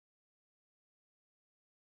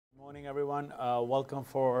Morning, everyone. Welcome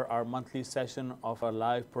for our monthly session of our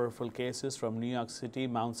live peripheral cases from New York City,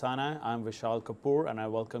 Mount Sinai. I'm Vishal Kapur, and I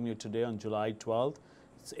welcome you today on July 12th.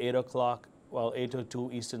 It's 8 o'clock, well,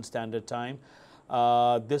 8:02 Eastern Standard Time.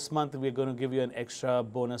 This month, we're going to give you an extra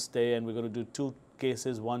bonus day, and we're going to do two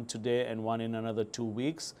cases, one today and one in another 2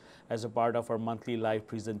 weeks, as a part of our monthly live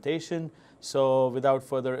presentation. So without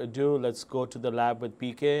further ado, let's go to the lab with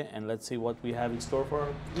PK and let's see what we have in store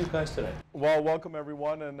for you guys today. Well, welcome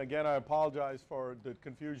everyone, and again I apologize for the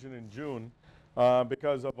confusion in June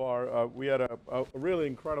because of our we had a really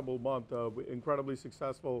incredible month, incredibly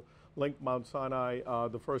successful Link Mount Sinai,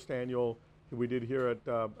 the first annual we did here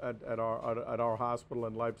at our hospital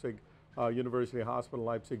in Leipzig, University Hospital in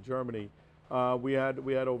Leipzig, Germany. We had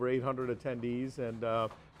over 800 attendees, and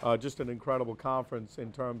just an incredible conference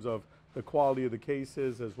in terms of the quality of the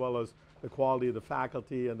cases as well as the quality of the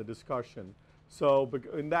faculty and the discussion. So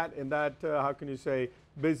in that how can you say,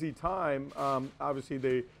 busy time,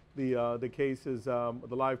 obviously the cases, the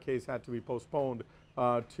live case had to be postponed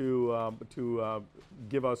to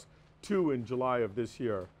give us two in July of this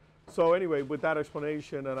year. So anyway, with that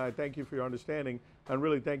explanation, and I thank you for your understanding, and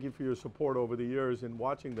really thank you for your support over the years in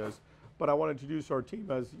watching this. But I want to introduce our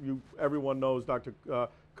team. As everyone knows, Dr.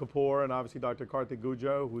 Kapur and obviously Dr. Karthik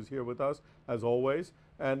Gujja, who's here with us as always.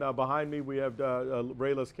 And behind me we have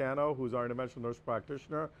Ray Lascano, who's our interventional nurse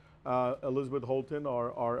practitioner, Elizabeth Holton,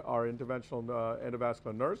 our interventional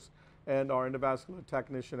endovascular nurse, and our endovascular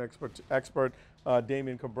technician expert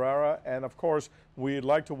Damien Cabrera. And of course, we'd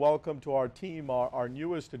like to welcome to our team our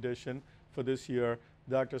newest addition for this year,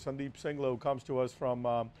 Dr. Sandeep Singla, who comes to us from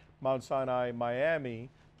Mount Sinai,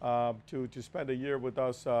 Miami, to spend a year with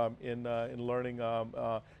us in learning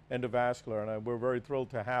endovascular, and we're very thrilled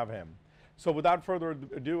to have him. So without further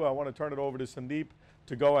ado, I want to turn it over to Sandeep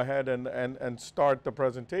to go ahead and start the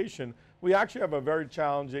presentation. We actually have a very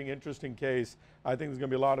challenging, interesting case. I think there's going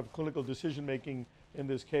to be a lot of clinical decision making in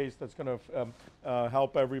this case that's going to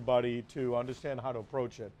help everybody to understand how to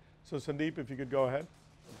approach it. So Sandeep, if you could go ahead.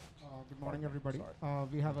 Good morning, everybody.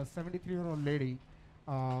 We have a 73-year-old lady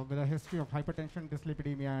with a history of hypertension,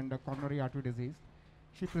 dyslipidemia, and coronary artery disease.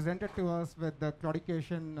 She presented to us with the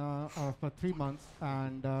claudication for 3 months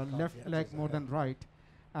and left leg more than right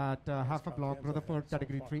at half a block, Rutherford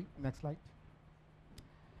category 3. Next slide.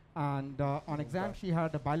 And on exam, she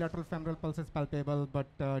had a bilateral femoral pulses palpable, but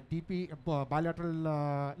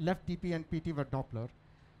bilateral left DP and PT were Doppler.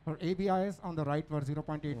 Her ABIs on the right were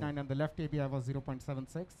 0.89 and the left ABI was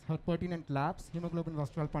 0.76. Her pertinent labs, hemoglobin was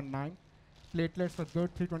 12.9. Platelets were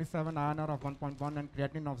good, 327, INR of 1.1, and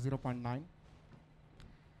creatinine of 0.9.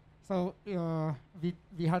 So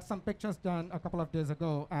we had some pictures done a couple of days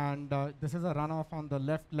ago, and this is a runoff on the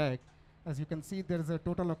left leg. As you can see, there is a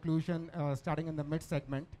total occlusion starting in the mid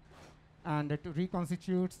segment, and it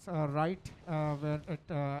reconstitutes right where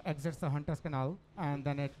it exits the Hunter's canal, and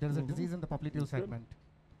then there is a disease in the popliteal segment.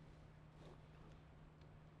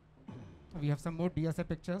 We have some more DSA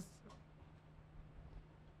pictures.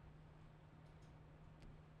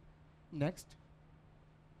 Next.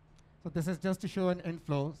 So this is just to show an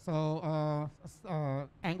inflow. So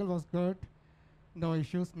angle was good, no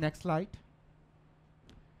issues. Next slide.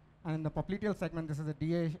 And in the popliteal segment, this is a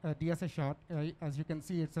DSA shot. As you can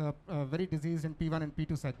see, it's a very diseased in P1 and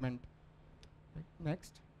P2 segment.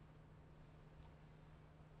 Next.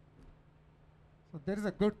 So there is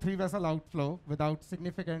a good 3-vessel outflow without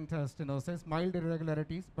significant stenosis, mild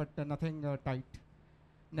irregularities, but nothing tight.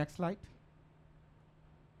 Next slide.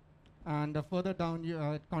 And further down,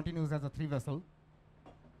 it continues as a 3-vessel.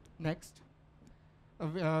 Next.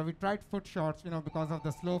 We tried foot shots, because of the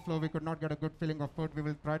slow flow, we could not get a good feeling of foot. We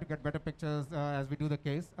will try to get better pictures as we do the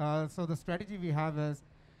case. So the strategy we have is,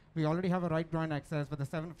 we already have a right groin access with a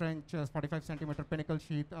 7 French 45 centimeter pinnacle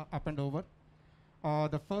sheath up and over.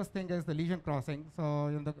 The first thing is the lesion crossing. So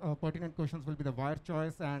the pertinent questions will be the wire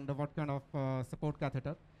choice and what kind of support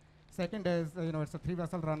catheter. Second is, it's a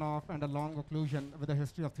 3-vessel runoff and a long occlusion with a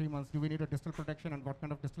history of 3 months. Do we need a distal protection, and what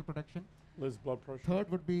kind of distal protection? Liz, blood pressure. Third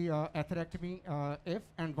would be atherectomy, if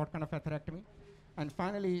and what kind of atherectomy. And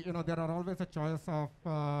finally, there are always a choice of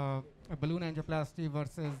a balloon angioplasty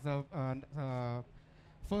versus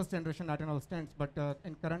first generation atenolol stents. But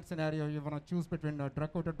in current scenario, you want to choose between a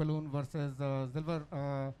drug-coated balloon versus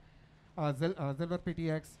Zilver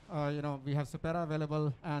PTX, we have Supera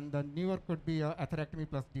available, and the newer could be atherectomy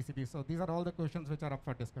plus DCB. So these are all the questions which are up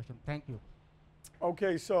for discussion. Thank you.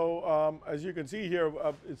 Okay, so as you can see here,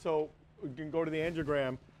 so we can go to the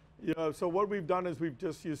angiogram. So what we've done is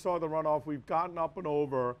you saw the runoff, we've gotten up and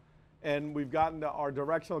over, and we've gotten our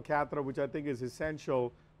directional catheter, which I think is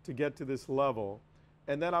essential to get to this level.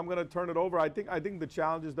 and then I'm going to turn it over. I think the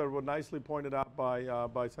challenges that were nicely pointed out by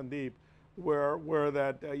Sandeep were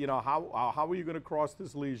that how are you going to cross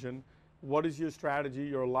this lesion? What is your strategy,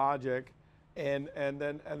 your logic, and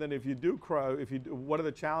then if you do what are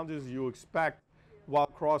the challenges you expect while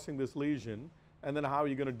crossing this lesion, and then how are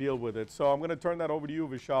you going to deal with it? So I'm going to turn that over to you,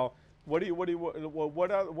 Vishal. What do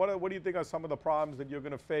you think are some of the problems that you're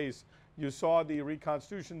going to face? You saw the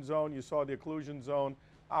reconstitution zone, you saw the occlusion zone.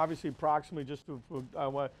 Obviously, proximally,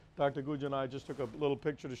 Dr. Gujja and I just took a little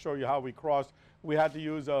picture to show you how we crossed. We had to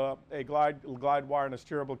use a glide wire and a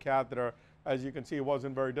steerable catheter. As you can see, it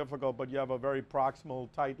wasn't very difficult, but you have a very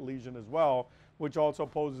proximal tight lesion as well, which also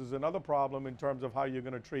poses another problem in terms of how you're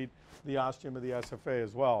going to treat the ostium of the SFA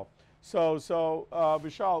as well. So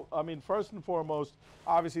Vishal, I mean, first and foremost,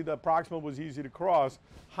 obviously the proximal was easy to cross.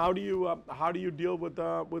 How do you deal with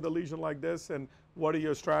a lesion like this, and what are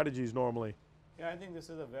your strategies normally? Yeah, I think this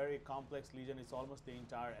is a very complex lesion. It's almost the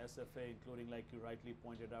entire SFA, including, like you rightly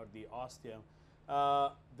pointed out, the ostium.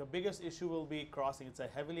 The biggest issue will be crossing. It's a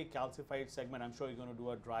heavily calcified segment. I'm sure you're going to do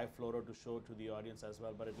a dry fluoro to show to the audience as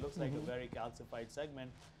well, but it looks like a very calcified segment.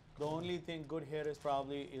 The only thing good here is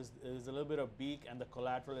probably is a little bit of beak, and the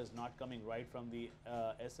collateral is not coming right from the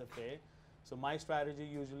SFA. So my strategy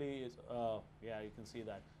usually is, yeah, you can see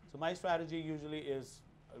that. So my strategy usually is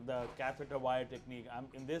the catheter wire technique.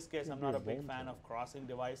 In this case, I'm not a big fan of crossing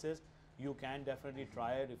devices. You can definitely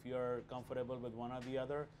try it if you're comfortable with one or the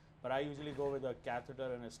other. But I usually go with a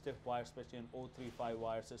catheter and a stiff wire, especially an 035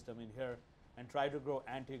 wire system in here, and try to grow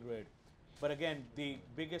antegrade. But again, the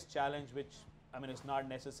biggest challenge, which I mean, it's not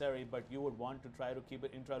necessary, but you would want to try to keep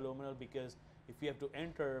it intraluminal, because if you have to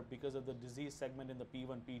enter, because of the disease segment in the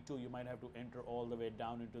P1, P2, you might have to enter all the way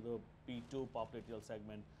down into the P2 popliteal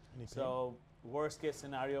segment. So worst case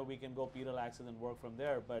scenario, we can go pedal axis and work from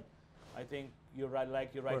there. But I think you're right,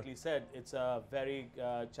 like you rightly said, it's a very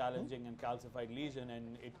challenging and calcified lesion,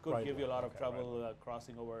 and it could give you a lot of trouble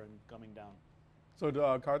crossing over and coming down. So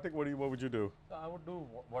Karthik, what would you do? I would do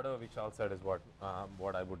whatever Vishal said is what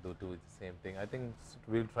I would do too. It's the same thing. I think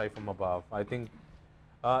we'll try from above. I think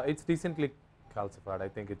it's decently calcified. I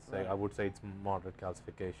think it's I would say it's moderate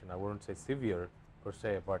calcification. I wouldn't say severe per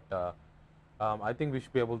se, but I think we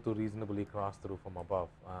should be able to reasonably cross through from above.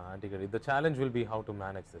 The challenge will be how to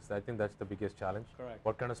manage this. I think that's the biggest challenge. Correct.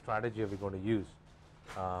 What kind of strategy are we going to use?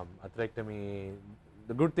 Atherectomy.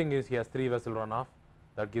 The good thing is he has 3-vessel runoff.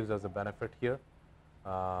 That gives us a benefit here.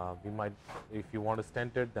 We might, if you want to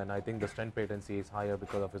stent it, then I think the stent patency is higher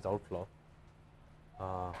because of its outflow.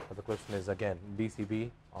 But the question is again, DCB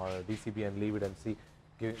or DCB and leave it and see,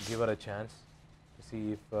 give her a chance to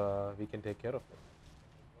see if we can take care of it.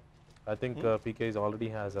 I think PK already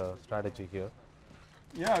has a strategy here.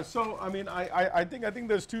 Yeah, so I mean, I think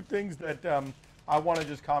there's two things that I want to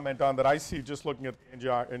just comment on that I see just looking at the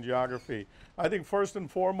angiography. I think first and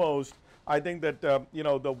foremost, I think that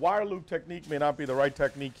the wire loop technique may not be the right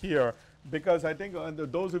technique here, because I think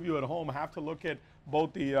those of you at home have to look at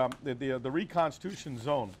both the reconstitution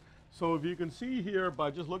zone. So if you can see here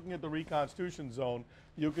by just looking at the reconstitution zone,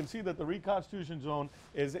 you can see that the reconstitution zone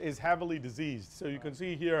is heavily diseased. So you can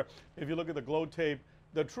see here, if you look at the glow tape,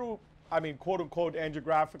 the true, I mean, quote unquote,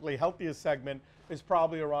 angiographically healthiest segment is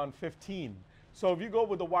probably around 15. So if you go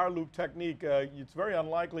with the wire loop technique, it's very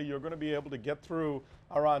unlikely you're going to be able to get through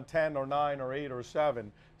around 10 or 9 or 8 or 7.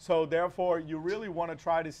 So therefore, you really want to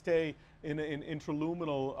try to stay in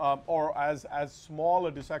intraluminal or as small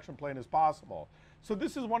a dissection plane as possible. So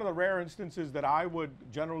this is one of the rare instances that I would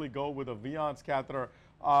generally go with a Viance catheter,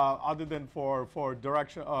 other than for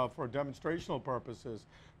demonstrational purposes.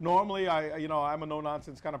 Normally, I'm a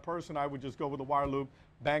no-nonsense kind of person. I would just go with a wire loop,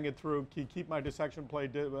 bang it through, keep my dissection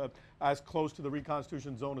plate as close to the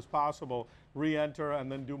reconstitution zone as possible, re-enter,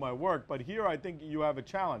 and then do my work. But here, I think you have a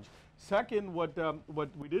challenge. Second, what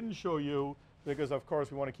we didn't show you, because of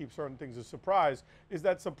course we want to keep certain things a surprise, is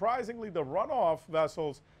that surprisingly the runoff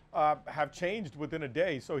vessels have changed within a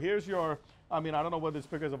day. So here's your, I mean, I don't know whether it's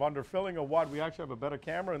because of underfilling or what. We actually have a better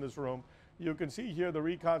camera in this room. You can see here the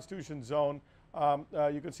reconstitution zone.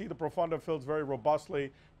 You can see the profunda fills very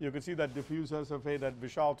robustly. You can see that diffuse SFA that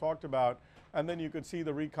Vishal talked about. And then you can see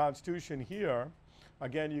the reconstitution here.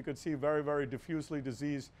 Again, you can see very, very diffusely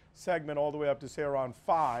diseased segment all the way up to say around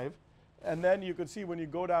 5. And then you can see when you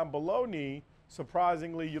go down below knee,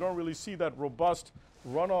 surprisingly, you don't really see that robust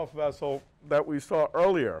runoff vessel that we saw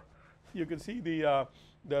earlier. You can see the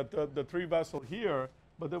 3-vessel here,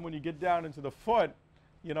 but then when you get down into the foot,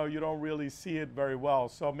 you don't really see it very well.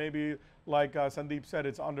 So maybe, like Sandeep said,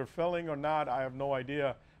 it's underfilling or not, I have no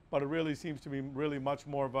idea, but it really seems to be really much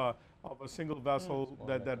more of of a single vessel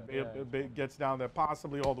that gets down there,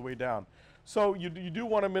 possibly all the way down. So you do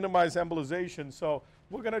want to minimize embolization. So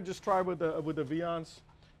we're going to just try with the Viance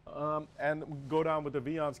and go down with the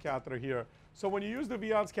Viance catheter here. So when you use the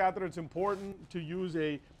Viance catheter, it's important to use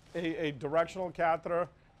a directional catheter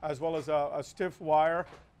as well as a stiff wire.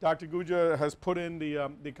 Dr. Gujja has put in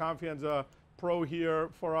the Confianza Pro here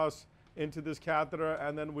for us into this catheter,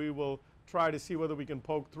 and then we will try to see whether we can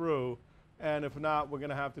poke through. And if not, we're going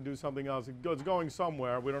to have to do something else. It's going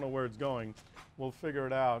somewhere. We don't know where it's going. We'll figure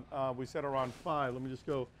it out. We said around 5. Let me just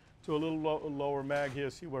go to a little lower mag here,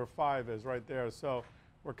 see where 5 is right there. So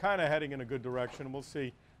we're kind of heading in a good direction. We'll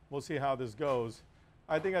see how this goes.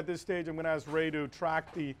 I think at this stage, I'm going to ask Ray to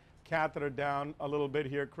track the catheter down a little bit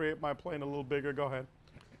here, create my plane a little bigger. Go ahead.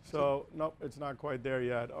 So, nope, it's not quite there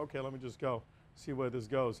yet. Okay, let me just go see where this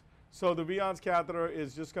goes. So the Viance catheter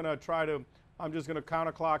is just going to I'm just going to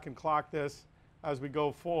counterclock and clock this as we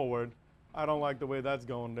go forward. I don't like the way that's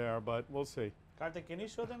going there, but we'll see. Karthik, can you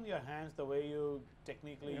show them your hands the way you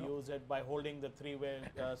technically use it by holding the three-way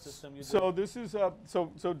system? So this is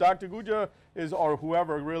so Dr. Gujja is, or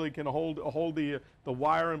whoever really can hold the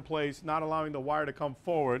wire in place, not allowing the wire to come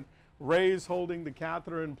forward. Ray's holding the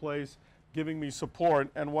catheter in place, giving me support,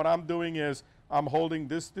 and what I'm doing is I'm holding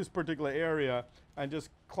this particular area and just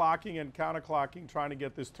clocking and counterclocking, trying to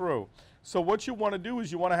get this through. So what you want to do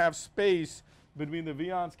is you want to have space between the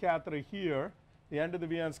Viance catheter here, the end of the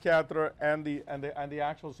Viance catheter, and the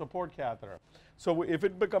actual support catheter. So if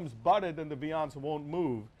it becomes butted, then the Viance won't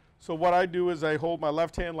move. So what I do is I hold my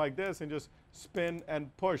left hand like this and just spin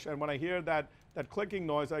and push. And when I hear that clicking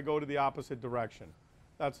noise, I go to the opposite direction.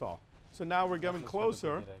 That's all. So now we're getting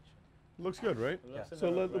closer. Looks good, right? Yeah.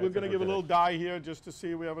 So we're going to give a little dye here just to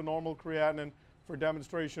see we have a normal creatinine for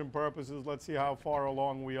demonstration purposes. Let's see how far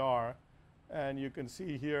along we are. And you can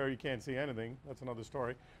see here, you can't see anything. That's another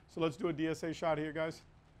story. So let's do a DSA shot here, guys.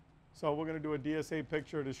 So we're going to do a DSA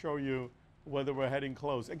picture to show you whether we're heading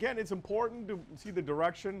close. Again, it's important to see the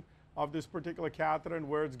direction of this particular catheter and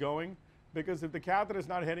where it's going, because if the catheter is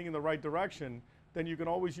not heading in the right direction, then you can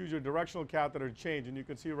always use your directional catheter to change. And you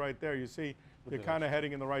can see right there, you see you're kind of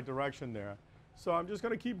heading in the right direction there. So I'm just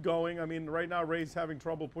going to keep going. I mean, right now Ray's having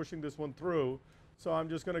trouble pushing this one through. So I'm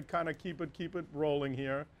just going to kind of keep it rolling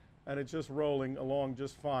here. And it's just rolling along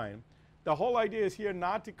just fine. The whole idea is here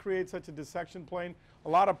not to create such a dissection plane. A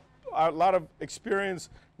lot of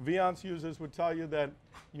experienced Viance users would tell you that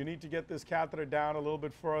you need to get this catheter down a little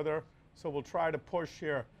bit further. So we'll try to push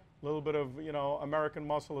here, a little bit of, you know, American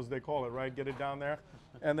muscle as they call it, right? Get it down there,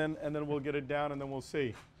 and then we'll get it down, and then we'll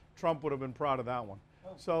see. Trump would have been proud of that one.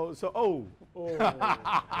 So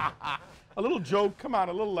a little joke, come on,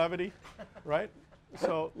 a little levity, right?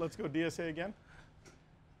 So let's go DSA again.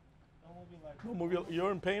 Don't move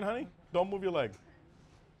you're in pain, honey? Don't move your leg.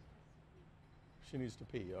 She needs to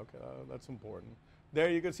pee. Okay, that's important.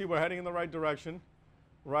 There you can see we're heading in the right direction,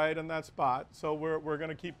 right in that spot. So we're going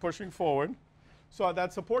to keep pushing forward. So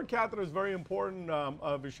that support catheter is very important,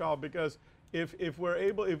 Vishal, because if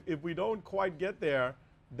we don't quite get there,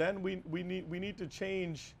 then we need to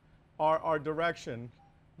change our direction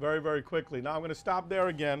very, very quickly. Now I'm going to stop there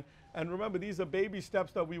again. And remember, these are baby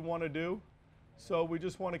steps that we want to do. So we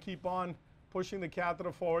just want to keep on pushing the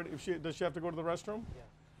catheter forward. Does she have to go to the restroom?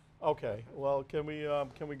 Yeah. Okay. Well, can we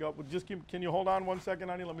go? Can you hold on 1 second,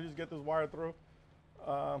 honey? Let me just get this wire through.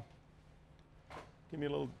 Give me a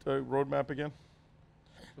little roadmap again.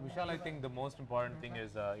 So Vishal, I think the most important thing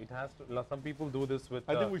is it has to. Some people do this with.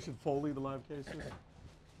 I think we should Foley the live cases.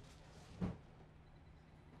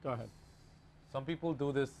 Go ahead. Some people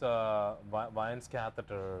do this Viance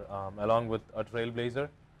catheter along with a Trailblazer.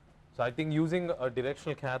 So I think using a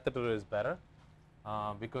directional catheter is better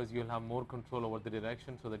because you'll have more control over the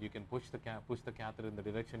direction, so that you can push the catheter in the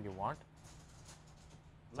direction you want.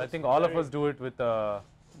 So I think all of us do it with the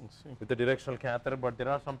directional catheter, but there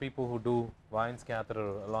are some people who do Viance catheter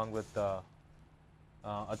along with a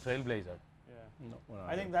Trailblazer. Yeah. No,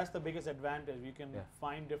 I think that's the biggest advantage. You can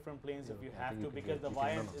find different planes if you have to, because the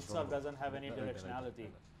Viance itself doesn't have any directionality.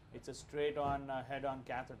 It's a straight-on, head-on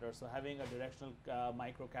catheter. So having a directional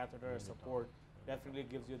micro catheter support definitely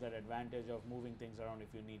gives you that advantage of moving things around if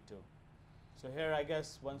you need to. So here, I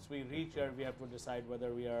guess, once we reach here, we have to decide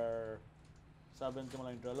whether we are subintimal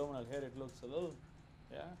or intraluminal. Here it looks a little,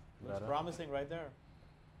 looks promising right there.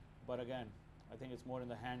 But again, I think it's more in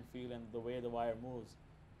the hand feel and the way the wire moves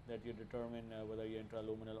that you determine whether you're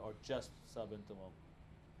intraluminal or just subintimal.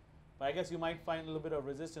 But I guess you might find a little bit of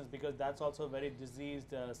resistance because that's also a very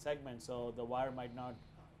diseased segment, so the wire might not.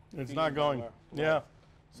 It's not going. Yeah.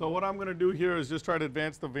 So what I'm going to do here is just try to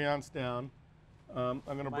advance the Viance down. I'm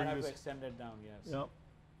going to bring have this. To extend it down, yes. Yep.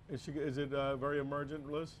 Is it very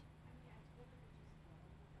emergent, Liz?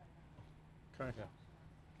 Okay. Yeah.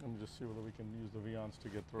 Let me just see whether we can use the Viance to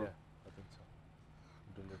get through. Yeah, I think so.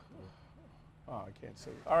 Oh, I can't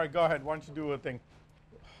see. All right, go ahead. Why don't you do a thing?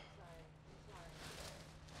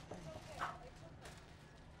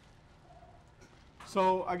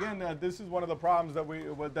 So again, this is one of the problems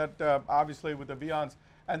that obviously with the Viance,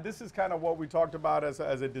 and this is kind of what we talked about as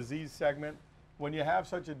a disease segment. When you have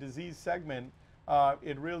such a disease segment,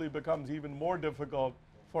 it really becomes even more difficult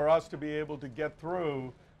for us to be able to get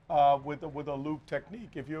through with a loop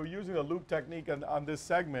technique. If you're using a loop technique on this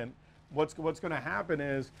segment, what's going to happen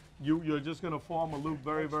is you're just going to form a loop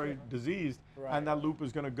very, very diseased, Right. and that loop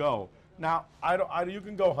is going to go. Now, you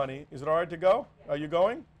can go, honey. Is it all right to go? Are you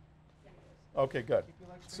going? Okay, good.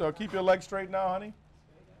 So keep your leg straight now, honey.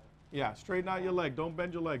 Yeah, straighten out your leg. Don't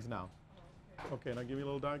bend your legs now. Okay, now give me a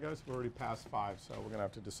little down, guys. We're already past 5, so we're going to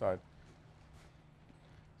have to decide.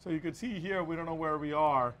 So you can see here, we don't know where we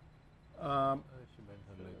are. Well,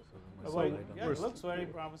 yeah, it looks very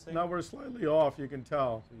promising. Now we're slightly off, you can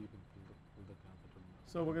tell.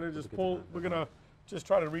 So we're going to just pull, we're going to just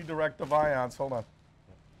try to redirect the Viance. Hold on.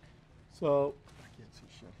 So, I can't see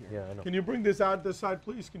shit here. Yeah, I know. Can you bring this out this side,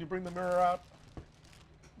 please? Can you bring the mirror out?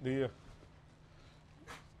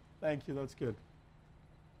 Thank you, that's good.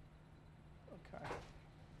 Okay.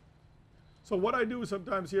 So what I do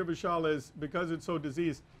sometimes here, Vishal, is because it's so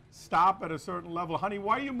diseased, stop at a certain level. Honey,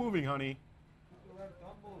 why are you moving, honey?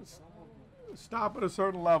 Stop at a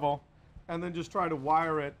certain level, and then just try to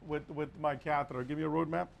wire it with my catheter. Give me a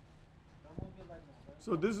roadmap.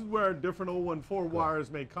 So this is where different 014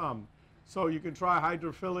 wires may come. So you can try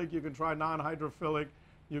hydrophilic, you can try non-hydrophilic,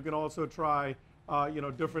 you can also try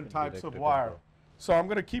different types of wire. So I'm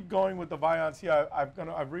going to keep going with the Viance here.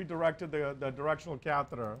 I've redirected the directional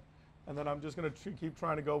catheter, and then I'm just going to keep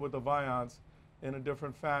trying to go with the Viance in a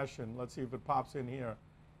different fashion. Let's see if it pops in here.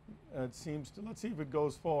 It seems to. Let's see if it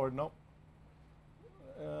goes forward. Nope.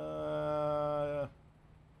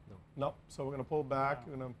 Nope. So we're going to pull back.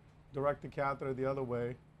 We're going to direct the catheter the other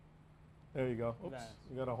way. There you go. Oops.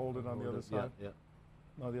 You got to hold it on the other side. Yeah.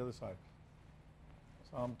 No, the other side.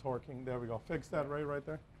 So I'm torquing. There we go. Fix that, Ray, right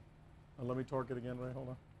there. And let me torque it again, Ray. Hold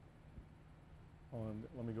on. Hold on.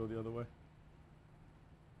 Let me go the other way.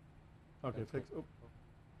 Okay, That's fix. good. Oh,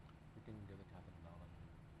 You can get the catheter down.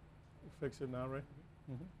 fix it now, Ray.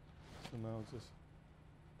 So now it's just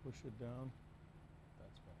push it down.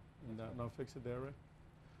 That's better. And now fix it there, Ray.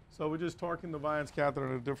 So we're just torquing the Viance catheter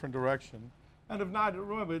in a different direction. And if not,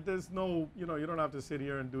 remember, there's no, you don't have to sit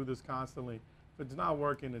here and do this constantly. If it's not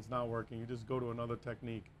working, it's not working. You just go to another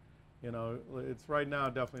technique. It's right now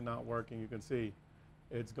definitely not working. You can see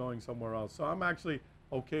it's going somewhere else. So I'm actually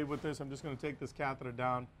okay with this. I'm just going to take this catheter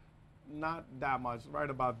down, not that much, right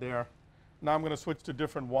about there. Now I'm going to switch to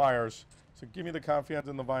different wires. So give me the Confiance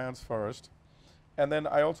and the Viance first. And then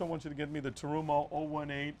I also want you to give me the Terumo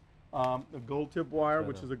 018, the gold tip wire,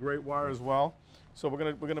 which is a great wire as well. So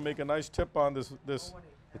we're gonna make a nice tip on this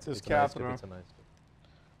catheter. It's a nice tip.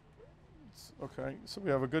 Okay, so we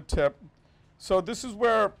have a good tip. So this is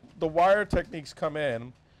where the wire techniques come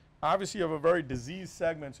in. Obviously, you have a very diseased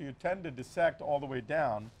segment, so you tend to dissect all the way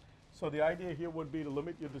down. So the idea here would be to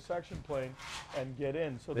limit your dissection plane and get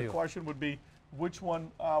in. So the question would be, which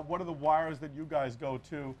one? What are the wires that you guys go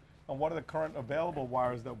to, and what are the current available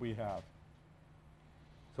wires that we have?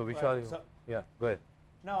 So Vishal, yeah, go ahead.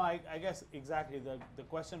 No, I guess exactly. The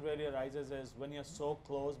question really arises is when you're so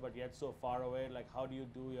close but yet so far away, like how do you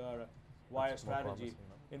do your wire strategy?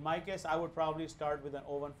 In my case, I would probably start with an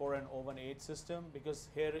 014 and 018 system, because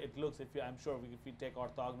here it looks, I'm sure if we take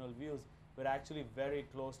orthogonal views, we're actually very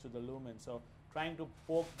close to the lumen. So trying to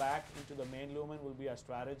poke back into the main lumen will be our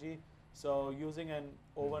strategy. So using an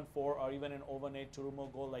 014 or even an 018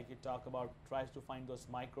 Terumo gold, like you talk about, tries to find those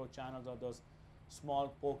micro channels or those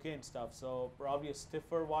small poke-in stuff. So probably a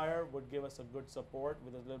stiffer wire would give us a good support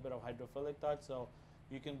with a little bit of hydrophilic touch. So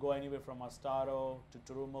you can go anywhere from Astaro to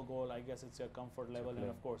Terumo gold. I guess it's your comfort level, and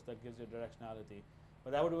of course that gives you directionality.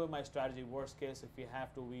 But that would be my strategy. Worst case, if we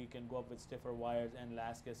have to, we can go up with stiffer wires, and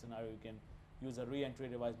last case scenario, you can use a re-entry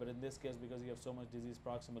device. But in this case, because you have so much disease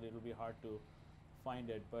proximity, it will be hard to find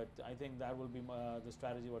it. But I think that will be the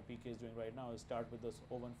strategy what PK is doing right now, is start with those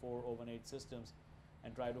 014, 018 systems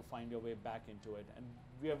and try to find your way back into it. And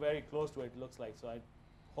we are very close to it, looks like. So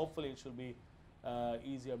hopefully it should be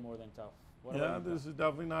easier more than tough. Yeah, this is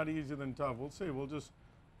definitely not easier than tough. We'll see.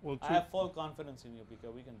 I have full confidence in you,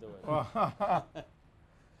 PK. We can do it.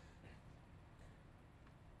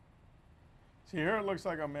 See, here it looks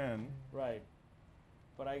like I'm in. Right.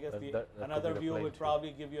 But I guess That another could be view the would plane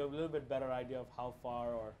probably give you a little bit better idea of how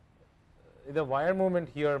far or... the wire movement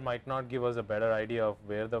here might not give us a better idea of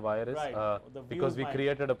where the wire is, Right. because we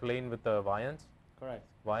created a plane with the Viance. Correct.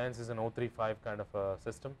 Viance is an 035 kind of a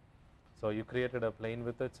system. So you created a plane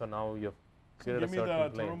with it, so now you've created a certain plane.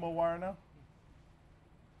 Give me the Terumo wire now.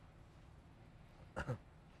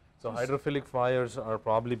 So hydrophilic wires are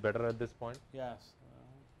probably better at this point. Yes.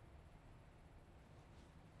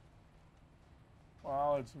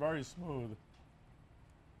 Wow, it's very smooth.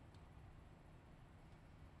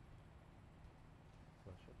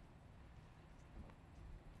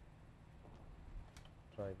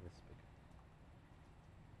 Try this.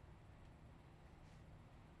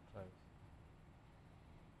 Try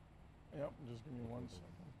this. Yep, just give me 1 second.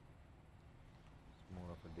 It's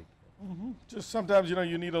more of a decay. Just sometimes, you know,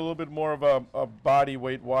 you need a little bit more of a body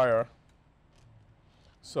weight wire.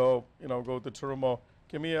 So, you know, go with the Terumo.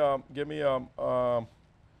 Give me a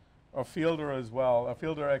fielder as well, a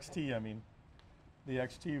fielder XT, I mean. The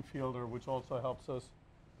XT fielder, which also helps us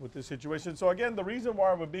with this situation. So again, the reason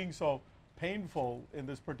why we're being so painful in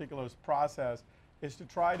this particular process is to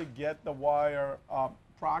try to get the wire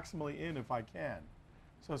proximally in if I can.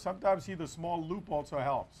 So sometimes, see, the small loop also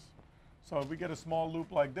helps. So if we get a small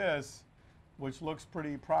loop like this, which looks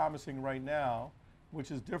pretty promising right now,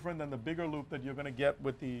 which is different than the bigger loop that you're going to get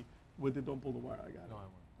with the don't pull the wire, I got it. No,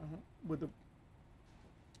 I won't. With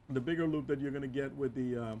the bigger loop that you're going to get with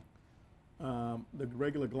the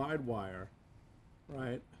regular glide wire,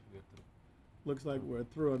 right? Looks like we're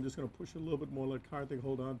through. I'm just going to push a little bit more. Let Karthik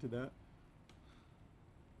hold on to that.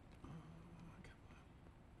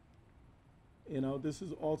 You know, this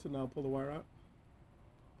is also now pull the wire out.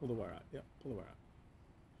 Pull the wire out. Yeah, pull the wire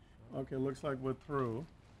out. Okay, looks like we're through.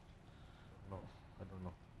 No, I don't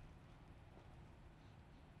know.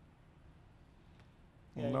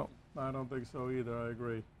 Yeah, No, I don't think so either. I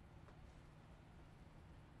agree.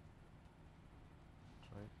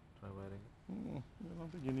 Try wiring it. I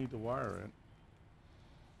don't think you need to wire it.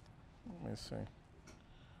 Let me see.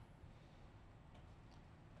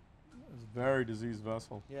 It's a very diseased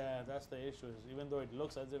vessel. Yeah, that's the issue. Is even though it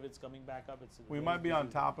looks as if it's coming back up, it's. We might be on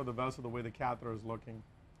top of the vessel the way the catheter is looking.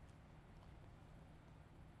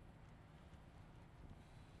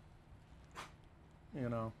 You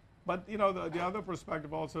know, but you know, the other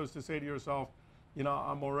perspective also is to say to yourself, you know,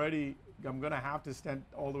 I'm going to have to stent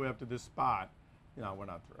all the way up to this spot. You know, we're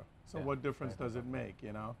not through. So Yeah, what difference right, does it make?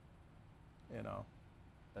 You know.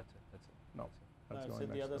 That's it. That's it. No, that's No, going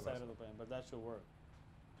it's the next other to side vessel. of the plane, but that should work.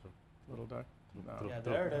 Little die. No, Through. Yeah,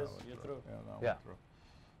 Through. there it is. we're You're through. Yeah, no, Yeah. we're through.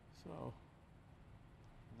 So,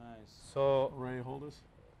 Nice. So Ray, hold us.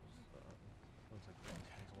 one second.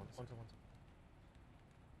 One second.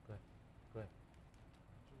 Go ahead. Go ahead.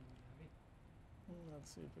 Let's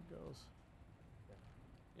see if it goes.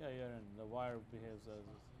 Yeah, you're in. The wire behaves as.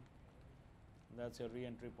 That's your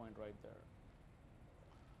re-entry point right there.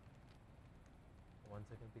 1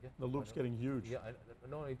 second, PK. The loop's getting huge. Yeah,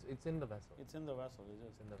 no, it's in the vessel. It's in the vessel.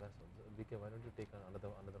 It's in the vessel. So, BK, why don't you take another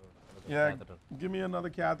Yeah, catheter? give me another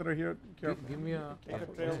catheter here. Careful. Give me a. Take a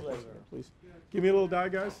trailblazer. Please. Give me a little die,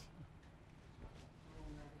 guys.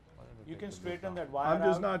 You can straighten that wire I'm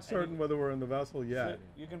just out not and certain whether we're in the vessel yet.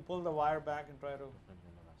 You can pull the wire back and try to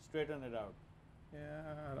straighten it out.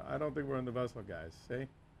 Yeah, I don't think we're in the vessel, guys. See?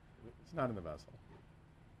 It's not in the vessel.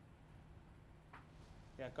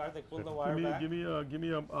 Yeah, Karthik, pull the wire back. Give me a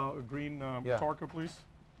green Yeah. torque, please.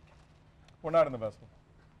 We're not in the vessel.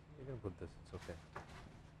 You can put this. It's okay.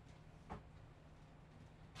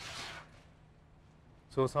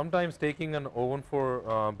 So sometimes taking an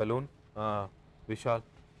 014 balloon, Vishal,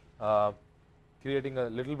 creating a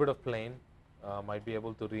little bit of plane might be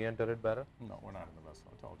able to re-enter it better. No, we're not in the vessel.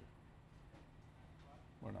 I told you.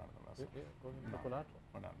 We're not in the vessel. Yeah, go into No. collateral.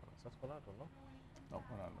 We're not in the vessel. That's collateral, no? No,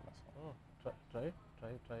 we're not in the vessel. Oh, try it.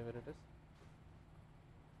 Try where it is.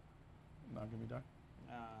 Now give me die.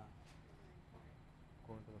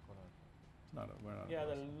 Go into the collateral. It's not. We're not. Yeah, in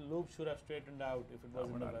the the vessel. loop should have straightened out if it No, was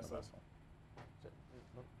we're in the not in the vessel. vessel.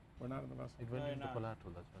 No, We're not in the vessel. it went No, you're into not.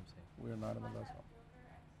 collateral. That's what I'm saying. We're not in the vessel.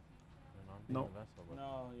 You're not No. in the vessel, but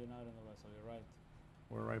No, you're not in the vessel. You're right.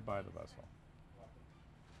 We're right by the vessel.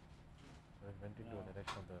 so it went into No. the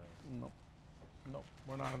direction of the. No. No,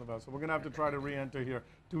 we're not in the vessel. We're going to have to try to re-enter here.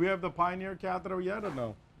 Do we have the Pioneer catheter yet or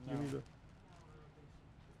no? Give me No.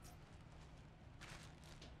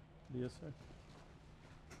 the DSA.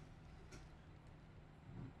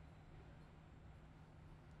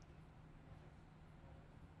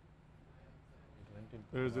 It went into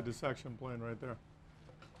There's a dissection plane right there.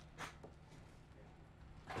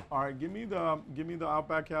 All right, give me the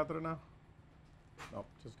outback catheter now. No,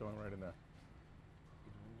 just going right in there. It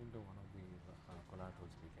went into one of the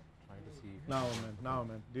collaterals. We can try to see. If Now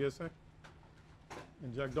I'm in. DSA.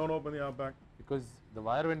 Inject. Don't open the outback. Because the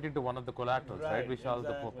wire went into one of the collaterals, right, Vishal? Exactly.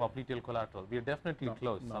 The popliteal collateral. We are definitely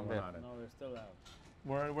close No, somewhere. we're not in. No, we're still out.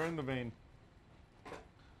 We're in the vein.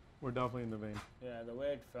 We're definitely in the vein. Yeah, the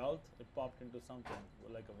way it felt, it popped into something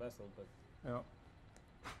like a vessel, but Yeah.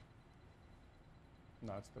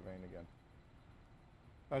 No, it's the vein again.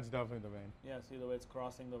 That's definitely the vein. yeah, see the way it's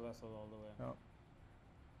crossing the vessel all the way. Yeah.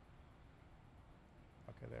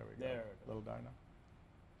 Okay, there we go. There it is. Little dyno.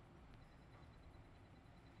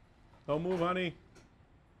 Don't move, honey.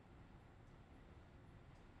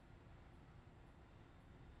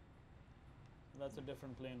 That's a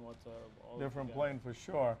different plane. Different plane for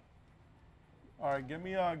sure. All right, give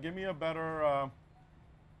me a better. Oh,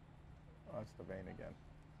 that's the vein again.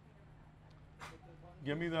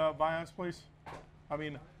 Give me the bias, please. I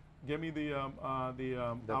mean, give me the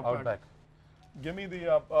Outback. Give me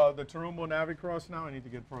the Terumo Navicross now. I need to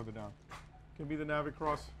get further down. Give me the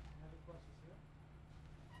Navicross.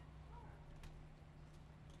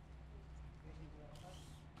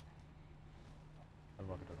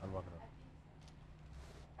 Unlock it. Unlock it.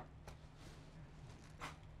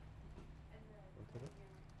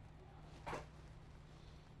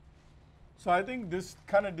 So I think this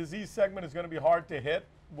kind of disease segment is going to be hard to hit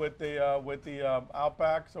with the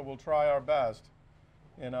outback. So we'll try our best.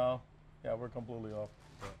 You know, yeah, we're completely off.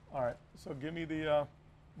 Yeah. All right. So give me the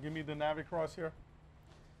Navicross here.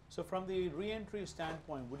 So from the re-entry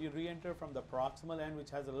standpoint, would you re-enter from the proximal end, which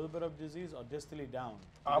has a little bit of disease, or distally down?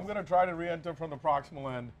 I'm going to try to re-enter from the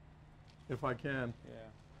proximal end, if I can. Yeah.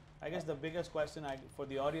 I guess the biggest question for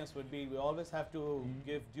the audience would be, we always have to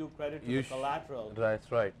give due credit to the collateral.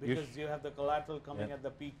 That's right. Because you have the collateral coming at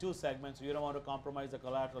the P2 segment, so you don't want to compromise the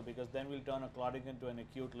collateral, because then we'll turn a clotting into an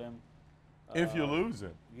acute limb. If you lose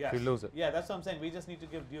it. Yes. If you lose it. Yeah, that's what I'm saying. We just need to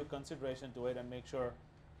give due consideration to it and make sure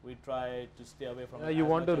we try to stay away from it You as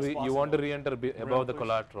want much to as you want to possible. re-enter above the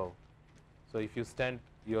collateral. So if you stent,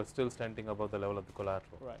 you're still stenting above the level of the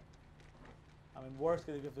collateral. Right. I mean, worst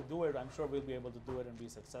case, if you have to do it, I'm sure we'll be able to do it and be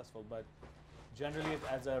successful. But generally,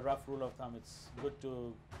 as a rough rule of thumb, it's good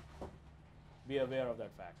to be aware of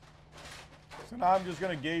that fact. So now I'm just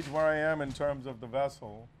going to gauge where I am in terms of the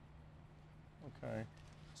vessel. Okay.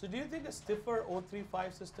 So do you think a stiffer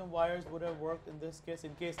 035 system wires would have worked in this case?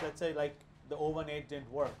 In case, let's say, like the 018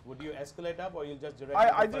 didn't work, would you escalate up, or you'll just directly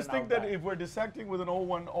I go for just an think that outback? if we're dissecting with an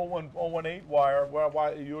 018 wire,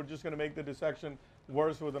 why you're just going to make the dissection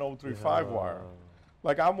worse with an 035 wire.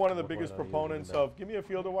 Like, I'm one of the biggest proponents of, give me a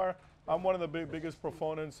fielder wire. I'm one of the biggest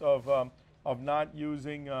proponents of not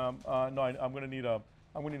using. No, I'm going to need a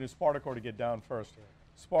Spartacore to get down first.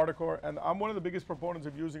 Spartacore, and I'm one of the biggest proponents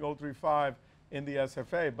of using 035 in the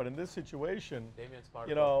SFA. But in this situation,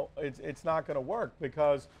 you know, it's not going to work,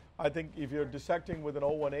 because I think if you're dissecting with an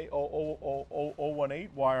 018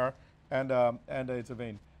 wire and it's a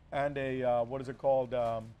vein and a what is it called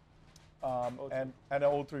and an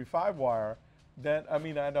 035 wire, then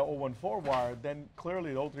and a 014 wire, then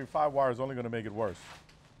clearly the 035 wire is only going to make it worse.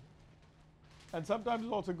 And sometimes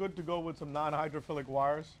it's also good to go with some non-hydrophilic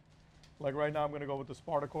wires. Like right now, I'm going to go with the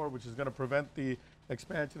Spartacore, which is going to prevent the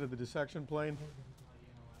expansion of the dissection plane.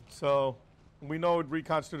 So we know it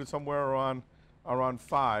reconstituted somewhere around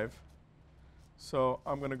 5. So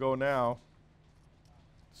I'm going to go now.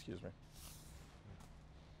 Excuse me.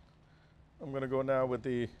 I'm going to go now with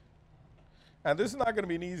the. And this is not going to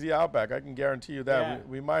be an easy outback. I can guarantee you that. Yeah.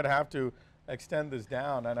 We might have to extend this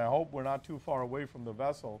down, and I hope we're not too far away from the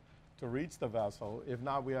vessel to reach the vessel. If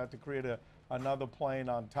not, we have to create another plane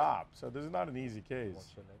on top. So this is not an easy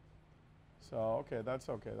case. So okay, that's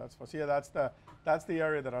fine. So yeah, that's the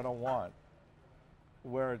area that I don't want,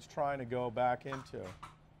 where it's trying to go back into.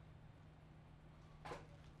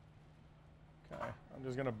 Okay, I'm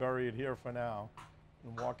just going to bury it here for now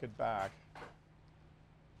and walk it back.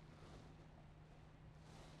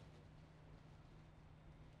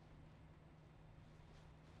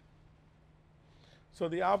 So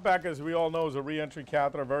the Outback, as we all know, is a re-entry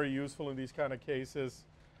catheter, very useful in these kind of cases.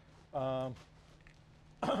 So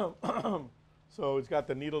it's got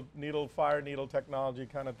the needle technology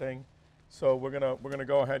kind of thing. So we're gonna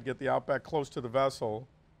go ahead and get the Outback close to the vessel,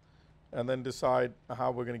 and then decide how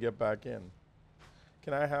we're gonna get back in.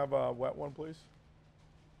 Can I have a wet one, please?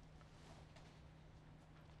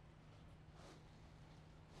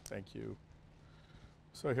 Thank you.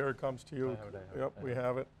 So here it comes to you. Yep, we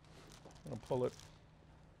have it. I'm gonna pull it.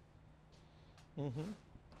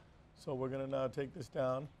 So we're going to now take this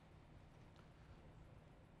down.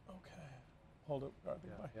 Okay. Hold it.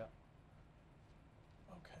 Yeah.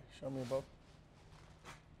 Okay. Show me above.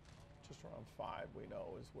 Just around 5 we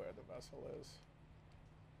know is where the vessel is.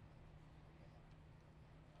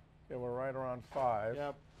 Okay, we're right around 5.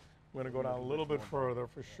 Yep. I'm going to go down a little bit further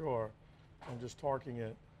for sure. I'm just torquing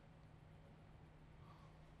it.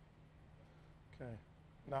 Okay.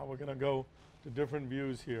 Now we're going to go to different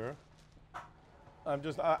views here.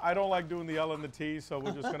 I don't like doing the L and the T, so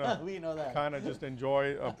we're just going to We know that. kind of just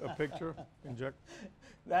enjoy a picture. Inject.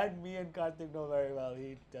 That me and Karthik know very well.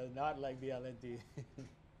 He does not like the LNT.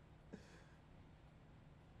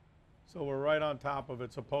 So we're right on top of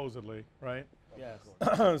it, supposedly, right? Yes.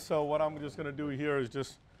 So what I'm just going to do here is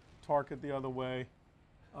just torque it the other way.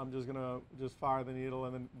 I'm just going to just fire the needle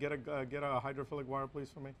and then get a hydrophilic wire, please,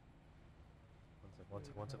 for me.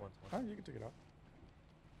 One second. All right, you can take it out.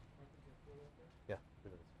 Yeah.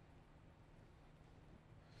 Give it.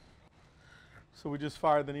 So we just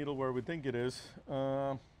fired the needle where we think it is,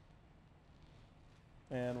 and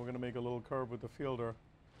we're going to make a little curve with the fielder.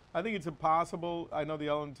 I think it's impossible. I know the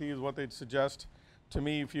LNT is what they'd suggest. To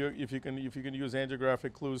me, if you can use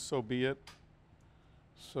angiographic clues, so be it.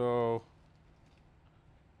 So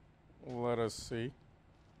let us see.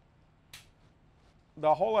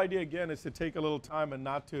 The whole idea again is to take a little time and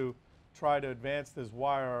not to try to advance this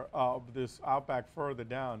wire this outback further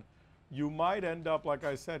down. You might end up, like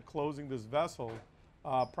I said, closing this vessel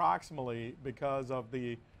proximally because of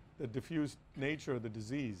the diffuse nature of the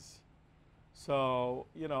disease. So,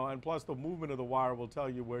 you know, and plus the movement of the wire will tell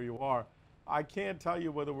you where you are. I can't tell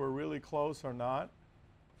you whether we're really close or not.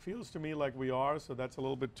 Feels to me like we are, so that's a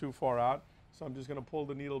little bit too far out. So I'm just going to pull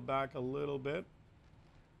the needle back a little bit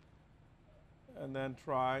and then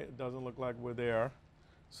try. It doesn't look like we're there.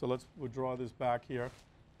 So let's withdraw this back here.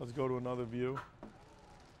 Let's go to another view.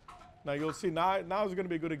 Now you'll see, now is going to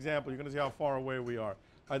be a good example. You're going to see how far away we are.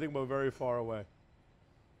 I think we're very far away.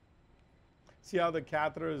 See how the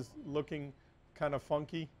catheter is looking kind of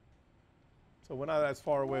funky? So we're not as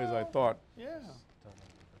far away as I thought. Yeah.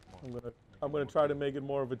 I'm going to try to make it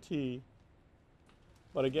more of a T.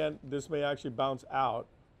 But again, this may actually bounce out.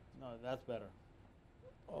 No, that's better.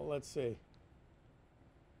 Well, let's see.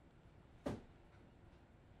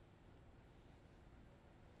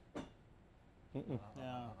 Yeah. You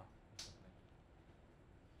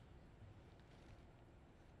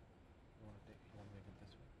want to make it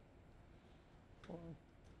this way?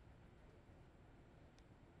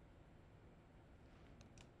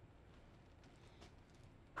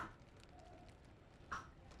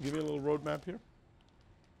 Give me a little roadmap here.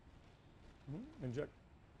 Inject.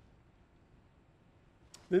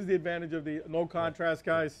 This is the advantage of the no contrast,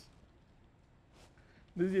 guys.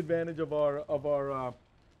 This is the advantage of our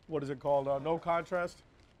what is it called? No contrast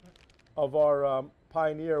of our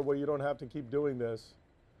Pioneer, where you don't have to keep doing this,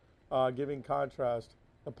 giving contrast.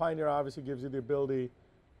 The Pioneer obviously gives you the ability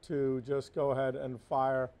to just go ahead and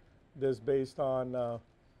fire this based on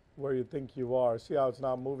where you think you are. See how it's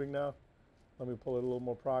not moving now? Let me pull it a little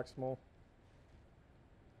more proximal.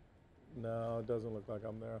 No, it doesn't look like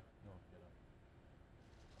I'm there.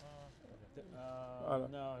 No,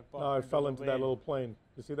 No, I fell into that little plane.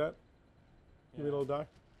 You see that? Give me a little die.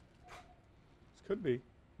 This could be.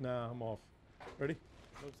 Nah, I'm off. Ready?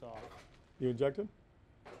 Looks off. You injected?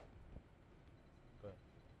 Good.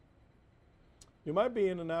 You might be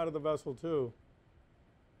in and out of the vessel too.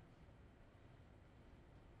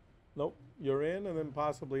 Nope, you're in and then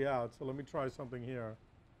possibly out. So let me try something here.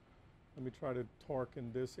 Let me try to torque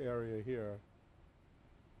in this area here.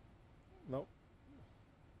 Nope.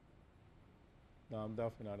 No, I'm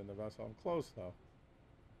definitely not in the vessel. I'm close though.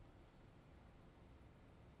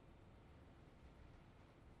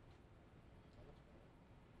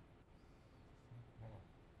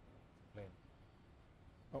 Plane.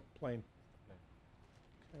 Oh, plane.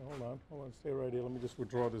 Okay, hold on, stay right here. Let me just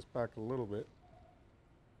withdraw this back a little bit.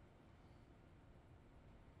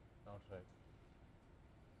 Outside.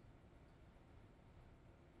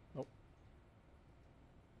 Nope.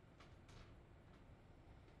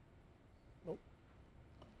 Nope.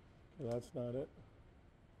 Okay, that's not it.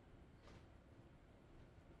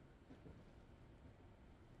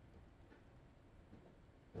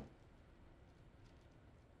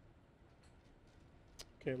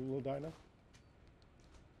 Okay, a little die now.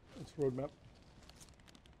 It's roadmap.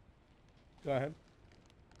 Go ahead.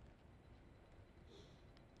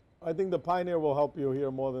 I think the Pioneer will help you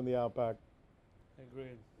here more than the Outback,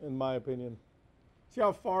 Agreed. in my opinion. See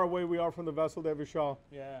how far away we are from the vessel there, Vishal?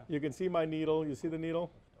 Yeah. You can see my needle. You see the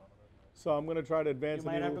needle? So I'm going to try to advance You the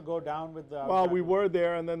might needle. have to go down with the. Well, we were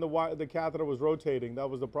there, and then the catheter was rotating. That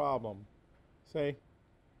was the problem. See?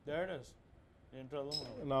 There it is.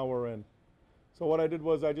 Intraluminal. And now we're in. So what I did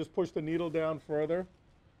was I just pushed the needle down further,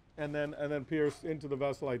 and then pierced into the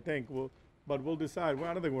vessel, I think. But we'll decide. Well,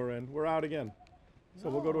 I don't think we're in. We're out again. So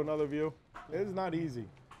we'll go to another view. It's not easy.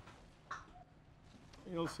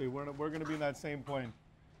 You'll see. We're going to be in that same plane.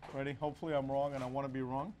 Ready? Hopefully I'm wrong, and I want to be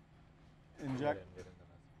wrong. Inject. Get in the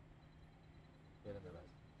vessel. Get in the vessel.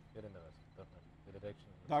 Get in the vessel. Definitely. The direction.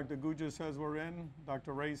 Dr. Gujja says we're in.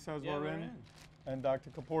 Dr. Ray says Yeah, we're in. And Dr.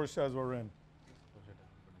 Kapur says we're in.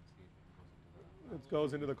 It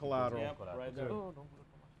goes into the collateral. Yep, right there. Oh, don't put it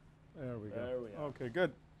too much. There we go. There we are. Okay,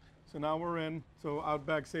 good. So now we're in. So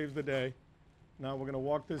Outback saves the day. Now we're going to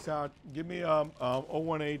walk this out. Give me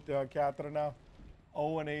 018 catheter now.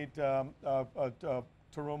 018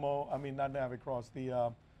 Terumo, I mean not Navicross,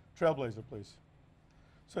 the Trailblazer, please.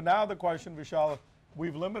 So now the question, Vishal,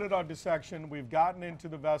 we've limited our dissection. We've gotten into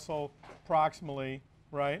the vessel proximally,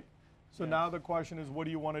 right? So now the question is, what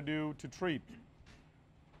do you want to do to treat?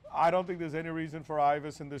 I don't think there's any reason for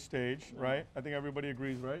IVUS in this stage, right? I think everybody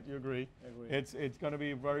agrees, right? You agree? Agree. It's going to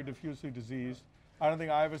be very diffusely diseased. I don't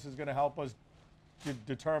think IVUS is going to help us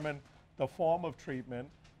determine the form of treatment.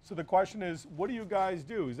 So the question is, what do you guys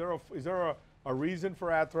do? Is there a reason for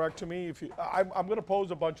atherectomy? If you, I'm going to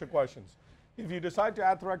pose a bunch of questions. If you decide to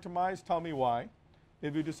atherectomize, tell me why.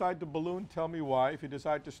 If you decide to balloon, tell me why. If you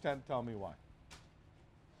decide to stent, tell me why.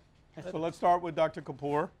 So let's start with Dr.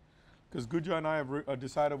 Kapur, because Gujja and I have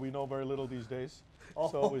decided we know very little these days.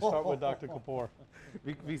 So we start with Dr. Kapur.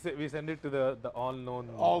 We send it to the all-known.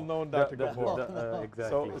 All-known Dr. Kapur.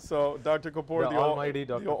 Exactly. So Dr. Kapur, The almighty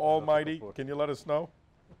Dr. the almighty, Kapur. can you let us know?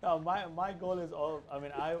 No, my goal is all. I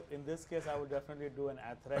mean, in this case, I would definitely do an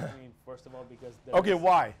atherectomy first of all because. Okay,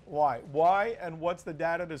 why, and what's the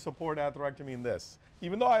data to support atherectomy in this?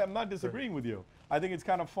 Even though I'm not disagreeing with you, I think it's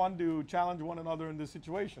kind of fun to challenge one another in this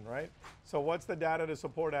situation, right? So what's the data to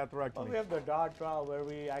support atherectomy? Well, we have the DART trial where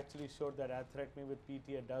we actually showed that atherectomy with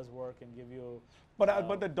PTA does work and give you.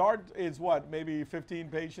 But the DART is what, maybe 15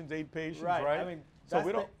 patients, 8 patients, right? I mean,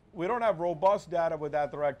 so we don't have robust data with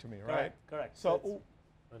atherectomy, right? Correct. So.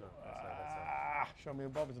 No, that's right. Show me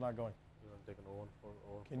above, it's not going. You want to take an over?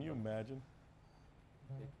 Can you imagine?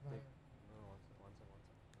 No, one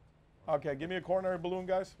second. Okay, give me a coronary balloon,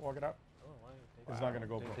 guys. Walk it out. Oh, why? It's not going to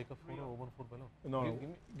go, bro. Take a photo, 1 foot below. No,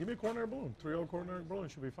 give me a coronary balloon. 3.0 coronary balloon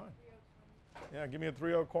should be fine. Yeah, give me a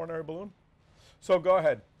 3.0 coronary balloon. So go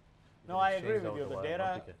ahead. No, I agree with you. The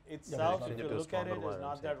data itself, if you look at it, is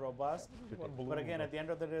not that robust. But again, at the end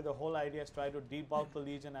of the day, the whole idea is try to debulk the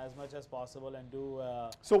lesion as much as possible and do.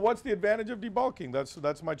 So what's the advantage of debulking?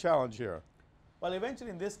 That's my challenge here. Well, eventually,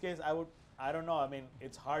 in this case, I don't know. I mean,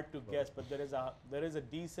 it's hard to guess, but there is a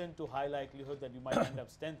decent to high likelihood that you might end up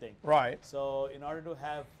stenting. Right. So in order to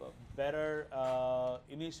have better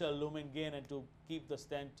initial lumen gain and to keep the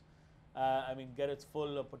stent. Get its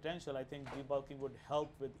full potential, I think debulking would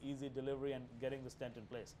help with easy delivery and getting the stent in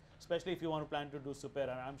place, especially if you want to plan to do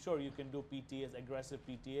Supera. I'm sure you can do PTAs, aggressive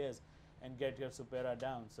PTAs, and get your Supera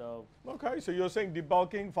down. So okay, so you're saying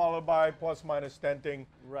debulking followed by plus minus stenting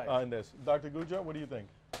right. in this. Dr. Gujja, what do you think?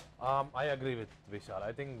 I agree with Vishal.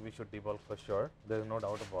 I think we should debulk for sure. There's no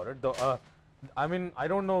doubt about it. Though, I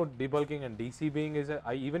don't know debulking and DC being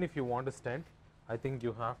even if you want to stent, I think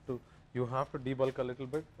you have to debulk a little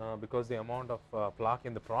bit because the amount of plaque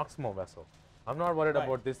in the proximal vessel. I'm not worried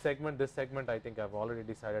about this segment. This segment, I think I've already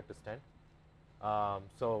decided to stent.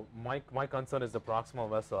 So my concern is the proximal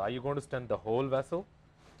vessel. Are you going to stent the whole vessel?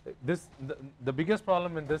 The biggest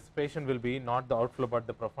problem in this patient will be not the outflow but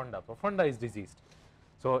the profunda. Profunda is diseased.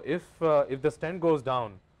 So if the stent goes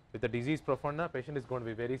down with the diseased profunda, patient is going to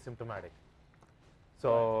be very symptomatic.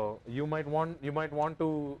 So you might want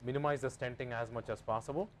to minimize the stenting as much as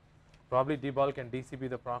possible. Probably debulk and DCB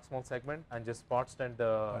the proximal segment and just spot stent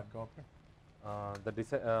the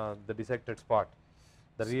dissected spot,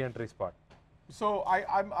 the re-entry spot. So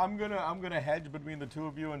I'm gonna hedge between the two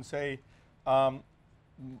of you and say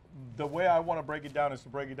the way I want to break it down is to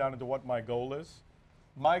break it down into what my goal is.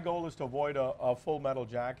 My goal is to avoid a full metal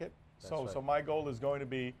jacket. So my goal is going to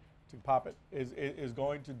be to pop it is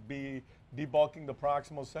going to be debulking the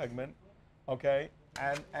proximal segment, okay.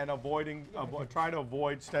 And try to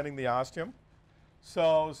avoid stenting the ostium.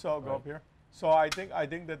 So go up here. So I think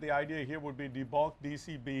that the idea here would be debulk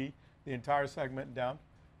DCB the entire segment down,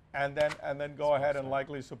 and then go ahead and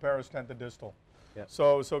likely Supera stent the distal. Yeah.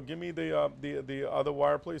 So give me the other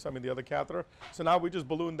wire, please. I mean the other catheter. So now we just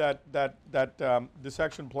ballooned that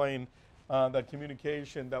dissection plane, that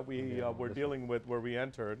communication that we were dealing with where we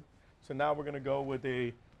entered. So now we're going to go with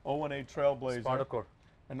a 018 Trailblazer. Spartacore.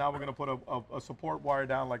 And now we're going to put a support wire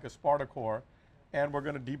down like a Spartacore, and we're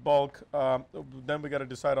going to debulk. Then we got to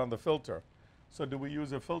decide on the filter. So do we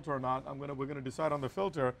use a filter or not? We're going to decide on the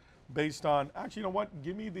filter based on. Actually, you know what?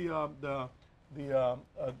 Give me give me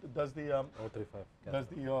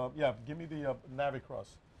the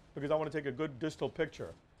Navicross, because I want to take a good distal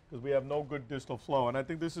picture. because we have no good distal flow. And I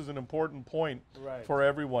think this is an important point Right. for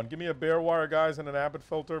everyone. Give me a bare wire, guys, and an Abbott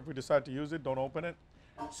filter. If we decide to use it, don't open it.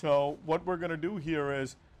 So what we're going to do here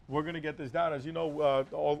is we're going to get this down. As you know,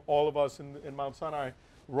 all of us in Mount Sinai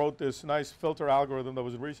wrote this nice filter algorithm that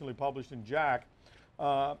was recently published in JACC.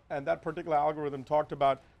 And that particular algorithm talked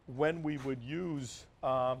about when we would use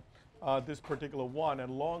this particular one.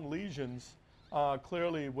 And long lesions,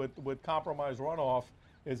 clearly with compromised runoff,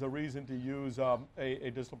 is a reason to use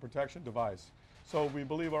a distal protection device. So we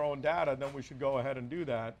believe our own data, then we should go ahead and do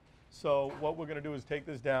that. So what we're going to do is take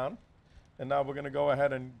this down. And now we're going to go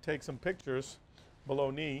ahead and take some pictures below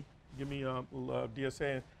knee. Give me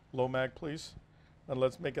DSA and low mag, please. And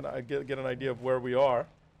let's make get an idea of where we are.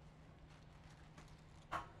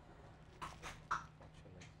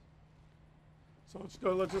 So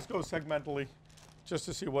let's just go segmentally, just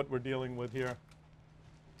to see what we're dealing with here.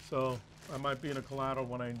 So I might be in a collateral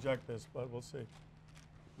when I inject this, but we'll see.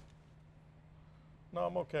 No,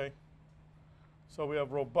 I'm okay. So we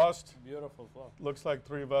have robust. Beautiful flow. Looks like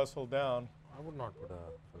 3 vessel down. I would not put a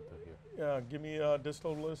filter here. Yeah, give me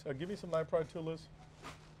distal, Liz. Give me some nipride too, Liz.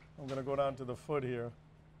 I'm going to go down to the foot here.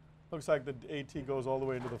 Looks like the AT goes all the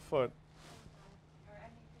way into the foot.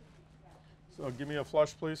 So give me a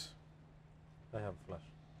flush, please. I have flush.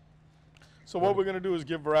 So what we're going to do is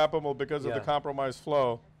give verapamil because of the compromised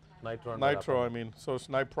flow. Nitro. I mean. So it's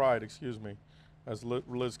nipride, excuse me, as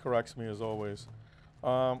Liz corrects me as always.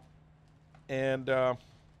 So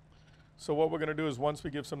what we're going to do is once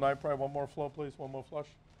we give some nipride, one more flow, please, one more flush.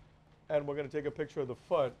 And we're going to take a picture of the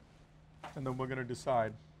foot, and then we're going to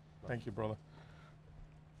decide. Thank you, brother.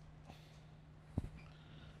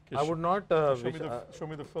 I would not. Show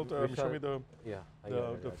me the filter. Show me the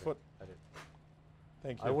foot. I did.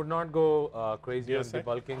 Thank you. I would not go crazy on DSA?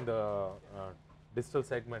 debulking the distal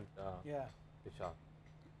segment. Yeah, Vishal.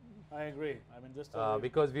 I agree. I mean, just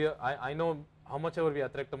because I know how much ever we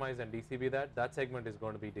atherectomize and DCB that segment is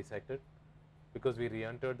going to be dissected because we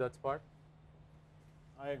re-entered that spot.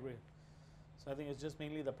 I agree. So I think it's just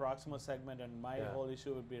mainly the proximal segment, and my whole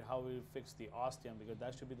issue would be how we fix the ostium, because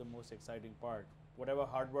that should be the most exciting part. Whatever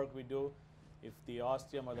hard work we do, if the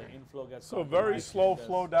ostium or the inflow gets so very compromised, slow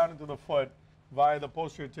flow down into the foot via the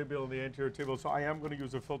posterior tibial and the anterior tibial. So I am going to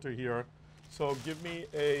use a filter here. So give me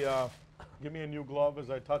a new glove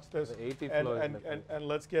as I touch this, The AT flow and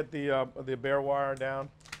let's get the bare wire down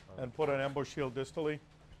and put an embo shield distally.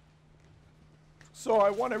 So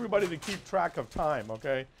I want everybody to keep track of time,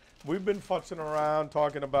 okay? We've been futzing around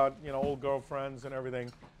talking about old girlfriends and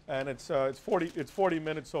everything, and it's 40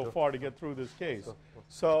 minutes so far to get through this case.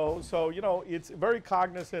 So it's very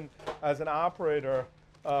cognizant as an operator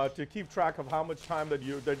to keep track of how much time that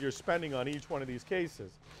you're spending on each one of these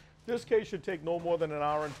cases. This case should take no more than an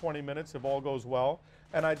hour and 20 minutes if all goes well.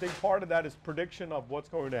 And I think part of that is prediction of what's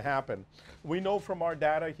going to happen. We know from our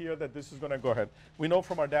data here that this is going to go ahead. We know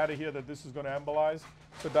from our data here that this is going to embolize.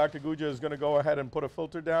 So Dr. Gujja is going to go ahead and put a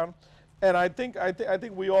filter down. And I think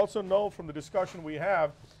we also know from the discussion we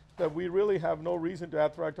have that we really have no reason to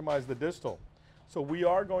atherectomize the distal. So we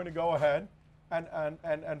are going to go ahead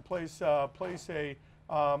and place a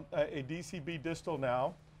DCB distal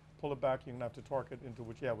now. Pull it back, you're going to have to torque it into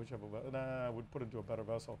whichever, I would put it into a better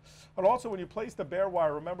vessel. And also when you place the bare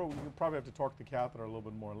wire, remember you probably have to torque the catheter a little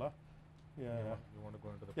bit more left. Yeah. You want to go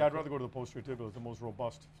into the I'd rather go to the posterior tibial. It's the most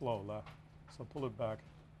robust flow left. So pull it back.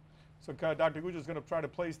 So Dr. Gujja is going to try to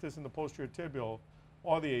place this in the posterior tibial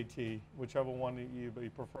or the AT, whichever one he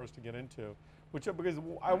prefers to get into. Because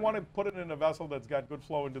I want to put it in a vessel that's got good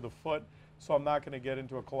flow into the foot, so I'm not going to get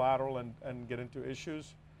into a collateral and get into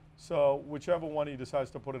issues. So whichever one he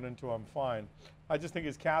decides to put it into, I'm fine. I just think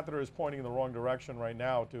his catheter is pointing in the wrong direction right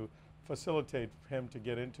now to facilitate him to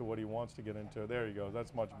get into what he wants to get into. There you go.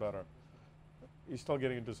 That's much better. He's still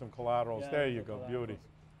getting into some collaterals. There you go. Beauty.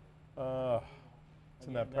 It's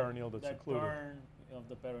in that perineal that's occluded. That turn of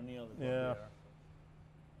the perineal. Yeah.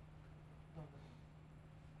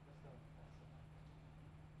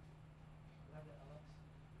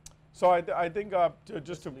 So I think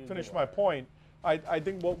just to finish my point, I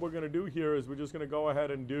think what we're going to do here is we're just going to go ahead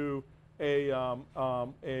and do a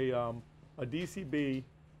DCB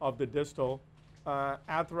of the distal,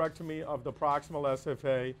 atherectomy of the proximal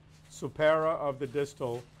SFA, Supera of the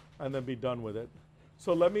distal, and then be done with it.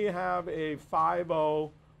 So let me have a 5.0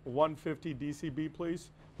 150 DCB, please.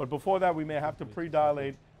 But before that, we may have to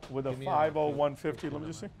pre-dilate with a 5.0 150. Let me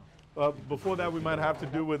just see. Before that, we might have to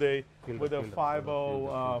do with a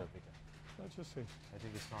 5.0. Let's just see. I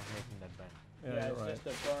think it's not making that bend. Yeah, it's right. just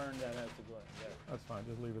a turn that has to go in there. That's fine.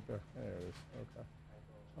 Just leave it there. There it is. Okay.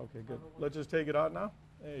 Okay, good. Let's just take it out now.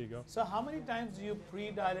 There you go. So how many times do you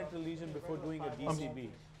pre-dilate the lesion before doing a DCB?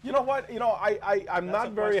 You know what? You know, I'm That's not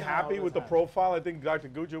a very question I happy always with the have. profile. I think Dr.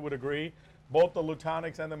 Gujja would agree. Both the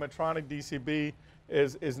Lutonix and the Medtronic DCB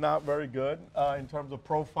is not very good in terms of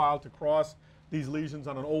profile to cross these lesions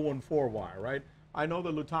on an 014 wire, right? I know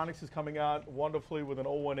the Lutonix is coming out wonderfully with an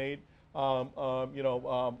 018,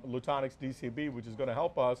 Lutonix DCB, which is going to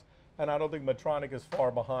help us, and I don't think Medtronic is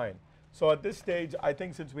far behind. So at this stage, I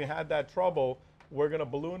think since we had that trouble, we're going to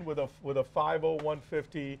balloon with a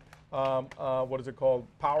 50150, what is it called,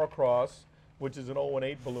 Power Cross, which is an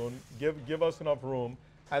 018 balloon. Give us enough room,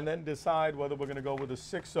 and then decide whether we're going to go with a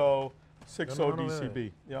 60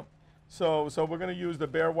 DCB. Yep. So we're going to use the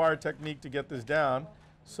bare wire technique to get this down.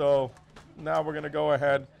 So now we're going to go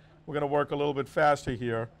ahead. We're going to work a little bit faster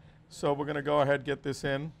here. So we're going to go ahead, get this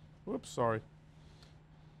in. Whoops, sorry.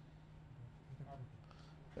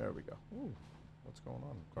 There we go. Ooh, what's going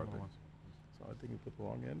on, Karthik? So I think you put the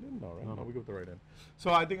wrong end in. No, right? No, we got the right end.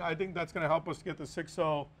 So I think that's going to help us to get the 60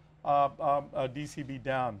 DCB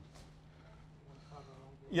down.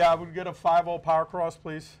 Yeah, we'll get a 50 power cross,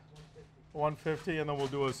 please. 150, and then we'll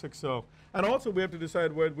do a 60. And also, we have to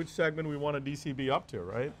decide which segment we want a DCB up to,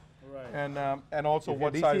 right? Right. And also If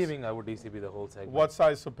what you're size. DCBing, I would DCB the whole segment. What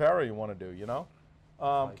size Supera you want to do? You know.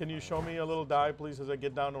 Can you show me a little die, please, as I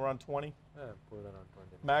get down to around 20? Yeah, put it around 20.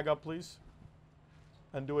 Mag up, please.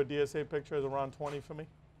 And do a DSA picture as around 20 for me.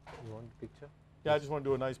 You want the picture? Yeah, I just want to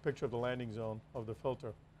do a nice picture of the landing zone of the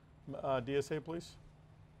filter. DSA, please.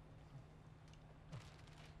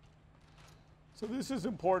 So this is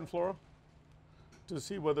important, Flora, to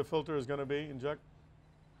see where the filter is going to be. Inject.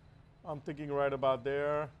 I'm thinking right about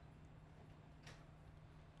there.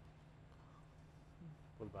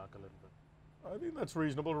 Pull back a little bit. I think that's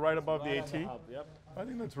reasonable, right above the Right AT. on the hub, yep. I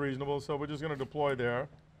think that's reasonable, so we're just going to deploy there.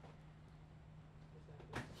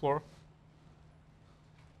 Flora.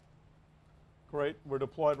 Great, we're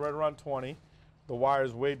deployed right around 20. The wire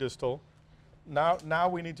is way distal. Now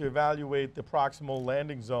we need to evaluate the proximal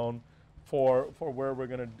landing zone for where we're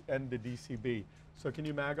going to end the DCB. So can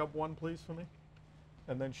you mag up one, please, for me?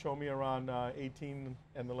 And then show me around 18,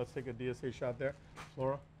 and then let's take a DSA shot there.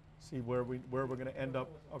 Flora, see where we're going to end up.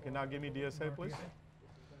 Okay, now give me DSA, please.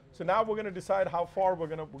 So now we're going to decide how far we're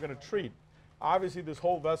going to treat. Obviously, this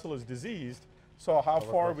whole vessel is diseased, so how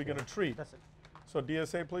far are we going to treat? So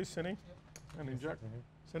DSA, please, Sinai, and inject.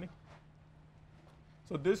 Sinai.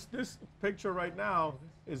 So this picture right now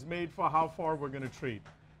is made for how far we're going to treat.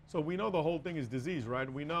 So we know the whole thing is disease,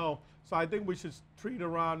 right? We know. So I think we should treat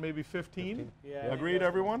around maybe 15. Yeah, Agreed,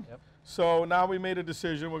 everyone? Yep. So now we made a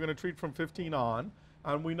decision. We're going to treat from 15 on,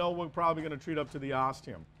 and we know we're probably going to treat up to the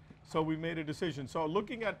ostium. So we made a decision. So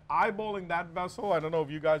looking at eyeballing that vessel, I don't know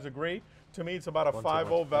if you guys agree. To me, it's about a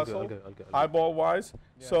 5-0 vessel, eyeball-wise.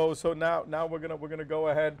 Yeah. So now we're gonna go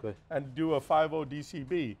ahead and do a 5-0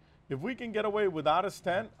 DCB. If we can get away without a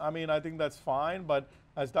stent, I mean, I think that's fine. But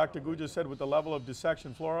as Dr. Gujja said, with the level of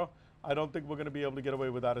dissection, Flora, I don't think we're going to be able to get away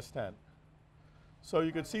without a stent. So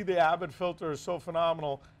you can see the Abbott filter is so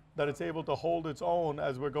phenomenal that it's able to hold its own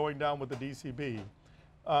as we're going down with the DCB,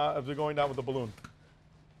 as we're going down with the balloon.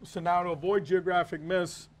 So now to avoid geographic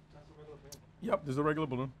miss, yep, there's a regular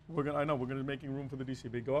balloon. I know we're going to be making room for the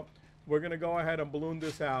DCB. Go up. We're going to go ahead and balloon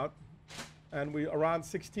this out, and around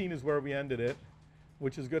 16 is where we ended it,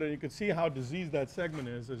 which is good. And you can see how diseased that segment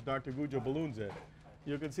is as Dr. Gujja balloons it.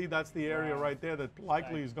 You can see that's the area right there that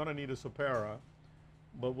likely is going to need a Supera,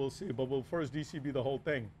 but we'll see. But we'll first DCB the whole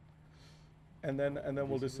thing, and then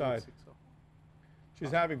we'll decide. She's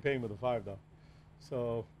having pain with the 5 though,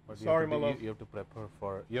 so sorry, my love. You have to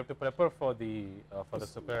prepare for the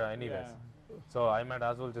Supera anyways. Yeah. So I might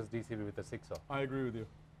as well just DCB with a 6. I agree with you.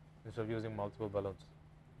 Instead of using multiple balloons.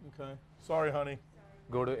 Okay. Sorry, honey.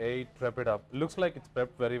 Go to 8, prep it up. Looks like it's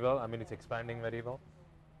prepped very well. I mean, it's expanding very well.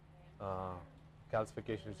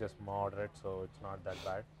 Calcification is just moderate, so it's not that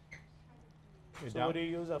bad. So would you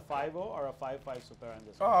use a 5-0 or a 5-5 Supera in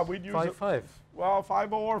this case? We'd use 5-5. Well,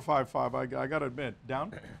 5-0 or 5-5. I got to admit,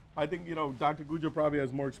 down. I think Dr. Gujja probably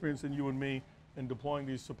has more experience than you and me in deploying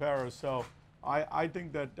these Superas. So I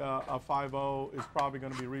think that a 5-0 is probably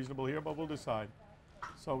going to be reasonable here, but we'll decide.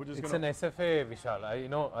 So we're just it's an SFA, Vishal.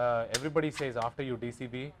 Everybody says after you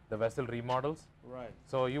DCB, the vessel remodels. Right.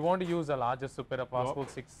 So you want to use a larger Supera possible,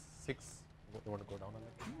 6. You want to go down a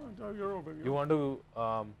little? You're over. You want to.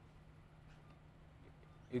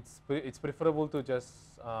 It's preferable to just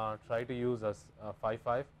try to use a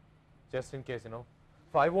 5-5, just in case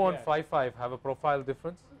 5-0 and 5-5 have a profile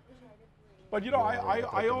difference. But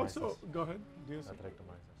I also go ahead.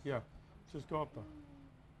 Yeah, just go up though.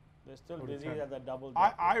 They're still disease at the double.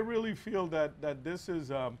 I really feel that this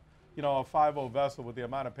is a 5-0 vessel with the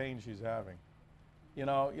amount of pain she's having. You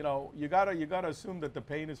gotta assume that the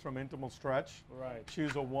pain is from intimal stretch. Right.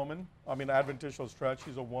 She's a woman. I mean, adventitial stretch.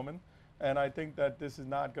 She's a woman, and I think that this is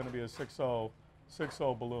not going to be a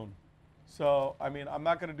 6.0 balloon. So, I mean, I'm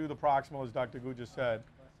not going to do the proximal as Dr. Gujja said.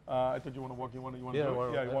 I thought you want to walk. You want to do it?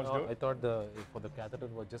 Yeah, you want to do it? I thought for the catheter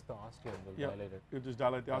was just the osteum. We'll dilate it. You just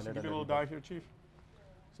dilate the osteum. Give me a little dye here, Chief.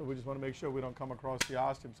 So we just want to make sure we don't come across the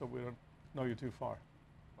osteum, so we don't. No, you're too far.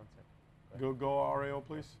 1 second. Go RAO,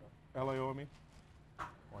 please. LAO, I mean.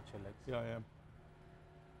 Watch your legs. Yeah, I am.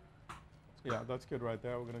 Yeah, that's good right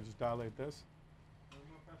there. We're going to just dilate this.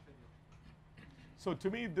 So to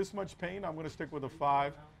me, this much pain, I'm going to stick with a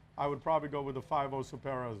 5. I would probably go with a 5.0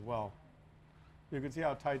 Supera as well. You can see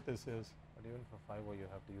how tight this is. But even for 5.0, you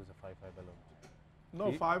have to use a 5.5 balloon.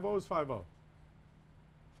 No, 5.0 is 5.0.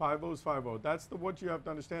 5.0 is 5.0. That's what you have to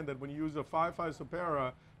understand, that when you use a 5.5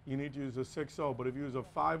 Supera, you need to use a 6.0. But if you use a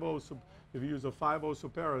 5.0,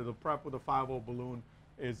 Supera, the prep with a 5.0 balloon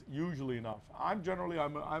is usually enough. I'm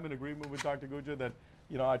in agreement with Dr. Gujja that,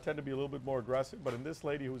 I tend to be a little bit more aggressive, but in this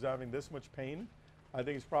lady who's having this much pain, I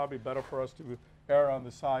think it's probably better for us to err on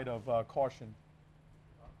the side of caution.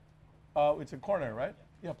 It's in coronary, right?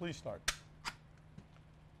 Yeah, please start.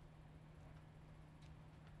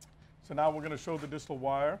 So now we're going to show the distal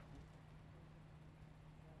wire.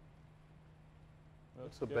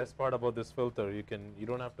 That's the best part about this filter. You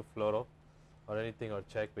don't have to fluoro or anything or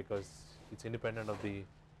check because it's independent of the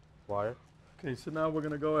wire. Okay, so now we're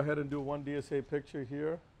going to go ahead and do one DSA picture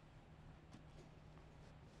here.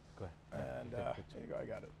 Go ahead. And there you go, I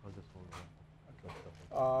got it. I'll just hold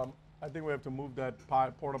it. I think we have to move that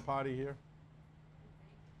porta potty here.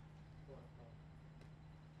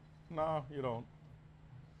 No, you don't.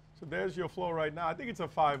 So there's your flow right now. I think it's a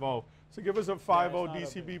 5.0. So give us a 5.0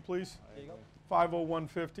 DCB, please. 5.0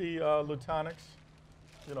 150 Lutonix.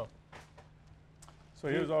 So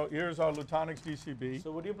here's our Lutonix DCB.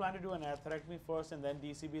 So would you plan to do an atherectomy first and then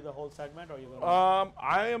DCB the whole segment, or are you going to?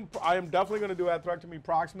 I am definitely going to do atherectomy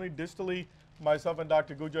proximally. Distally, myself and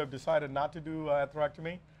Dr. Gujja have decided not to do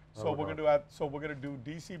atherectomy. So we're going to do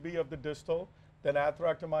DCB of the distal, then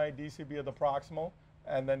atherectomy, DCB of the proximal,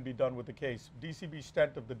 and then be done with the case. DCB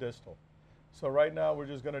stent of the distal. So right now we're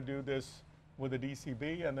just going to do this with a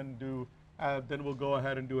DCB, and then we'll go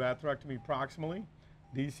ahead and do atherectomy proximally,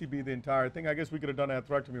 DCB the entire thing. I guess we could have done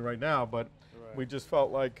atherectomy right now, but we just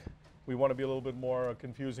felt like we want to be a little bit more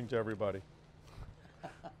confusing to everybody.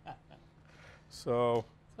 So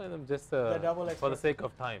just for the sake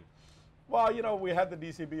of time. Well, we had the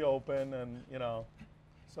DCB open, and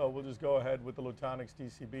so we'll just go ahead with the Lutonix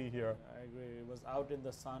DCB here. I agree. It was out in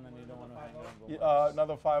the sun, and you don't want to hang on.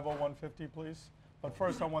 Another 5.0 150, please. But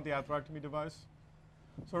first, I want the atherectomy device.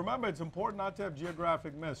 So remember, it's important not to have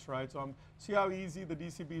geographic miss, right? So see how easy the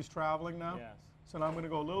DCB is traveling now? Yes. So now I'm going to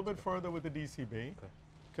go a little bit further with the DCB.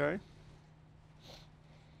 Okay.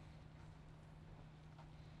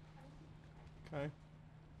 Okay.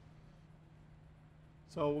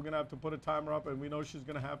 So we're going to have to put a timer up, and we know she's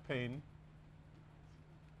going to have pain.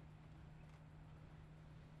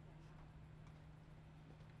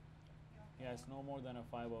 Yeah, it's no more than a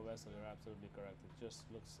 5.0 vessel. You're absolutely correct. It just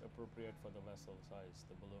looks appropriate for the vessel size,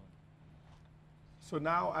 the balloon. So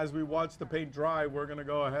now, as we watch the paint dry, we're going to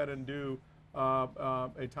go ahead and do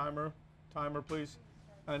a timer, please,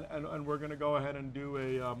 and we're going to go ahead and do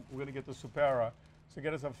we're going to get the Supera. So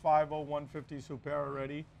get us a 5.0 150 Supera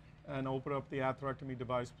ready, and open up the atherectomy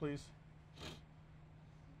device, please.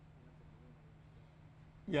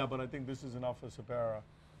 Yeah, but I think this is enough for Supera.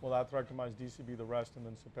 We'll atherectomize DCB the rest, and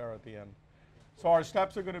then Supera at the end. So our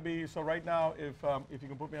steps are going to be, so right now, if you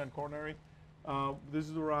can put me on coronary, this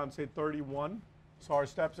is around, say, 31. So our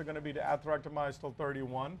steps are going to be to atherectomize till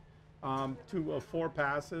 31, 4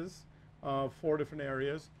 passes, 4 different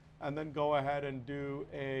areas, and then go ahead and do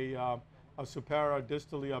a Supera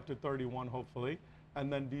distally up to 31, hopefully,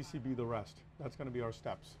 and then DCB the rest. That's going to be our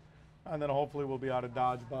steps. And then hopefully we'll be out of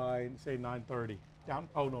Dodge by, say, 9:30. Down?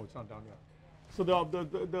 Oh, no, it's not down yet. So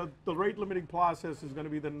the rate limiting process is going to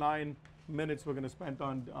be the 9 minutes we're going to spend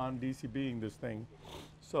on DCBing this thing.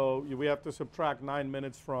 So we have to subtract 9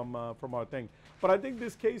 minutes from our thing. But I think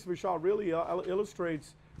this case, Vishal, really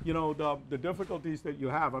illustrates, the difficulties that you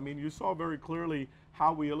have. I mean, you saw very clearly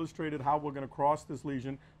how we illustrated how we're going to cross this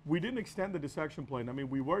lesion. We didn't extend the dissection plane. I mean,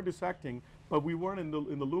 we were dissecting, but we weren't in the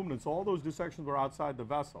lumen. So all those dissections were outside the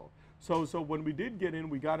vessel. So when we did get in,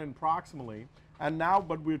 we got in proximally. And now,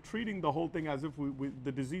 but we're treating the whole thing as if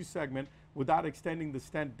the disease segment without extending the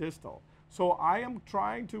stent distal. So I am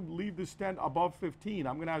trying to leave the stent above 15.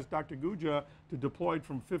 I'm going to ask Dr. Gujja to deploy it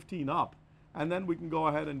from 15 up. and then we can go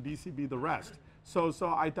ahead and DCB the rest. So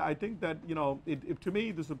I think that, you know, to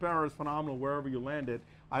me, the Supera is phenomenal wherever you land it.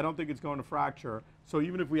 I don't think it's going to fracture. So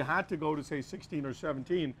even if we had to go to, say, 16 or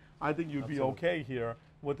 17, I think you'd be okay here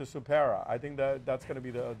with the Supera. I think that that's going to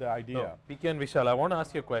be the idea. So, PK and Vishal, I want to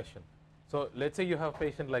ask you a question. So let's say you have a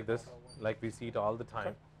patient like this, like we see it all the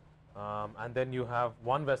time, and then you have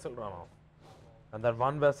one vessel runoff, and that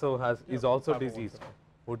one vessel is also diseased.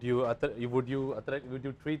 Would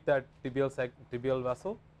you treat that tibial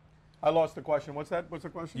vessel? I lost the question. What's that? What's the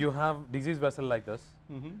question? You have disease vessel like this.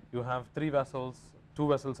 You have 3 vessels. 2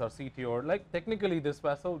 vessels are CTO. Like technically, this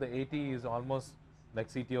vessel, the AT is almost like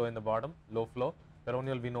CTO in the bottom, low flow.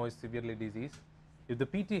 Peroneal we know is severely diseased. If the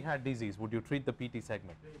PT had disease, would you treat the PT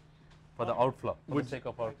segment for the outflow, for the sake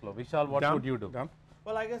of outflow? Vishal, what would you do? Down.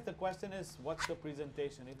 Well, I guess the question is, what's the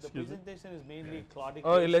presentation? If the presentation is mainly claudication.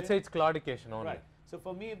 Oh, let's say it's claudication only. Right. So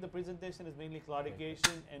for me, if the presentation is mainly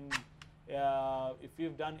claudication and if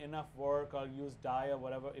you've done enough work or used dye or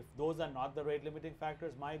whatever, if those are not the rate limiting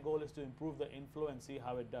factors, my goal is to improve the inflow and see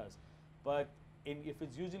how it does. But if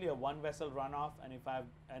it's usually a one vessel runoff,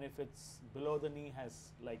 and if it's below the knee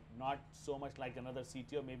has like not so much like another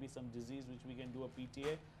CTO, maybe some disease which we can do a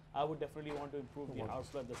PTA, I would definitely want to improve the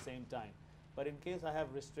outflow at the same time. But in case I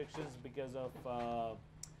have restrictions because of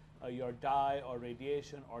your dye or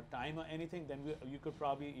radiation or time or anything, then you could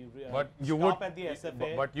probably stop at the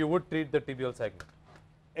SFA. But you would treat the tibial segment.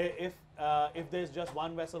 If there's just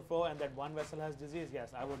one vessel flow and that one vessel has disease,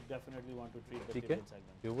 yes, I would definitely want to treat the tibial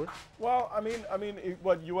segment. You would? Well,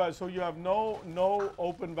 what you have, so you have no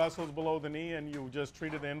open vessels below the knee, and you just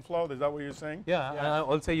treated the inflow. Is that what you're saying? Yeah. And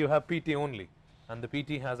I'll say you have PT only, and the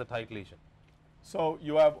PT has a tight lesion. So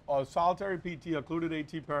you have a solitary PT, occluded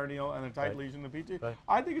AT perineal, and a tight lesion in the PT. Right.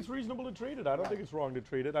 I think it's reasonable to treat it. I don't think it's wrong to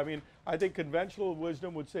treat it. I mean, I think conventional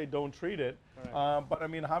wisdom would say don't treat it. But I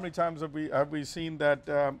mean, how many times have we seen that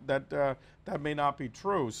that may not be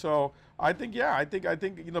true? So I think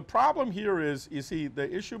the problem here is, you see,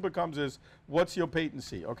 the issue becomes is what's your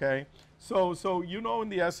patency, okay? So you know, in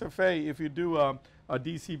the SFA, if you do a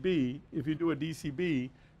DCB,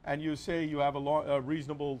 and you say you have a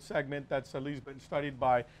reasonable segment that's at least been studied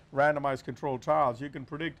by randomized controlled trials, you can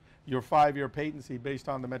predict your 5-year patency based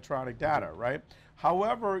on the Medtronic data, right?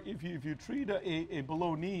 However, if you treat a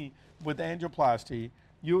below knee with angioplasty,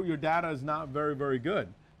 your data is not very, very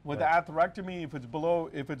good. With the atherectomy, if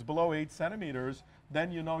it's below 8 centimeters,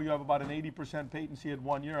 then you know you have about an 80% patency at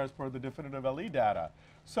 1 year as per the definitive LE data.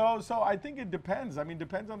 So I think it depends. I mean,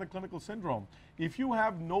 depends on the clinical syndrome. If you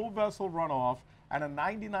have no vessel runoff and a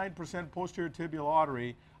 99% posterior tibial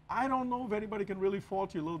artery, I don't know if anybody can really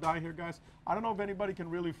fault you. A little die here, guys. I don't know if anybody can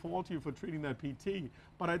really fault you for treating that PT,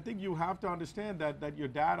 but I think you have to understand that your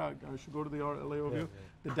data, I should go to the LA overview,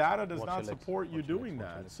 the data does not support you doing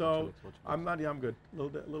that. So I'm good.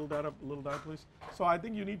 Little data, please. So I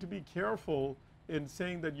think you need to be careful in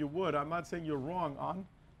saying that you would. I'm not saying you're wrong,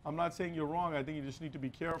 I'm not saying you're wrong. I think you just need to be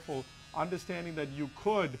careful, understanding that you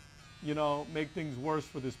could, you know, make things worse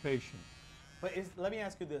for this patient. But let me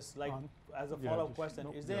ask you this, like as a follow-up question,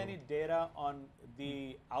 is there any data on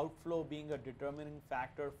the outflow being a determining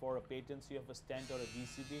factor for a patency of a stent or a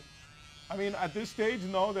DCB? I mean, at this stage,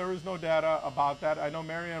 no, there is no data about that. I know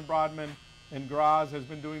Marianne Brodman in Graz has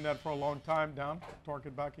been doing that for a long time. Down, torque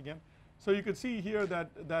it back again. So you can see here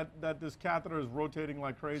that this catheter is rotating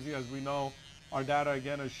like crazy. As we know, our data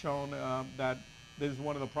again has shown that this is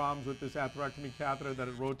one of the problems with this atherectomy catheter, that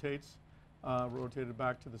it rotates. Rotated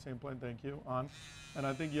back to the same point, thank you, on. And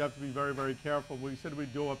I think you have to be very, very careful. We said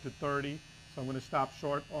we'd go up to 30, so I'm going to stop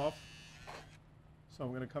short off. So I'm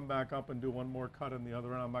going to come back up and do one more cut on the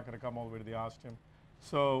other end. I'm not going to come all the way to the ostium.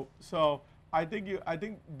 So but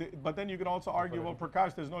then you can also argue, well,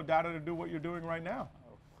 Prakash, there's no data to do what you're doing right now.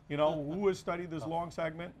 You know, who has studied this long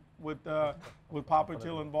segment with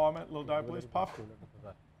popliteal involvement? Little die, please, puff.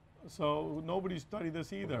 So nobody studied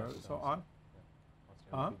this either. So on.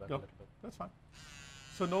 Go. That's fine.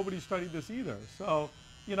 So nobody studied this either. So,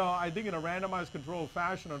 you know, I think in a randomized controlled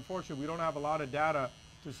fashion, unfortunately, we don't have a lot of data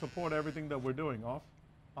to support everything that we're doing. Off,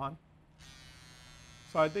 on.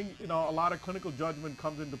 So I think, you know, a lot of clinical judgment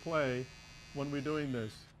comes into play when we're doing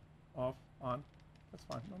this. Off, on. That's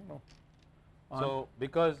fine. No. On. So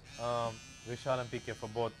because Vishal and PK for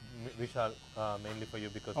both, Vishal mainly for you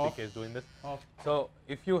because PK is doing this. Off. So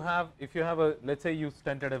if you have a, let's say you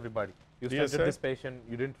stented everybody. You stented this patient,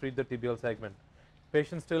 you didn't treat the tibial segment.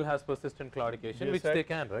 Patient still has persistent claudication, which they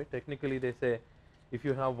can, right? Technically, they say if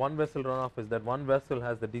you have one vessel runoff, is that one vessel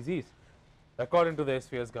has the disease. According to the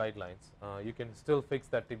SVS guidelines, you can still fix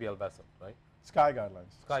that tibial vessel, right? SKY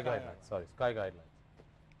guidelines. SKY guidelines, sorry, SKY guidelines.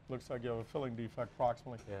 Looks like you have a filling defect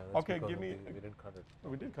proximally. Yeah, that's okay, because give me. we didn't cut it.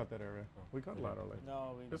 We did cut that area. Oh, We cut laterally.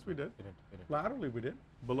 No, Yes, we did. We didn't. Laterally, we did.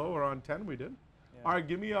 Below around 10, we did. Yeah. All right,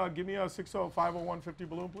 give me a 50150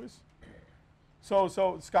 balloon, please. So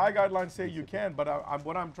SKY guidelines say you can, but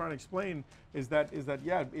what I'm trying to explain is that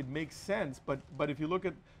yeah, it makes sense. But if you look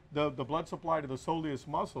at the blood supply to the soleus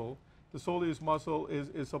muscle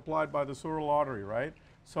is supplied by the sural artery, right?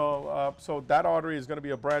 So that artery is going to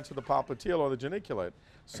be a branch of the popliteal or the geniculate.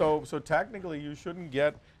 So technically you shouldn't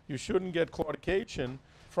get claudication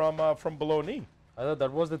from below knee.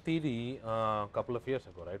 That was the theory a couple of years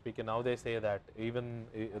ago, right? Because now they say that even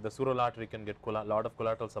the sural artery can get a lot of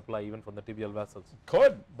collateral supply even from the tibial vessels.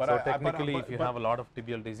 Could, but so technically, if you have a lot of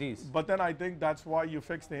tibial disease. But then I think that's why you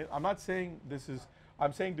fix it. I'm not saying this is.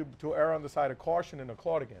 I'm saying to err on the side of caution in a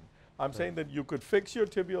claudican. I'm saying that you could fix your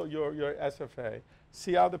tibial, your SFA,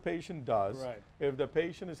 see how the patient does. Right. If the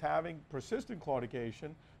patient is having persistent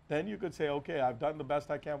claudication, then you could say, okay, I've done the best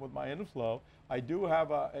I can with my inflow. I do have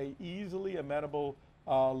a easily amenable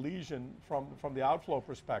lesion from the outflow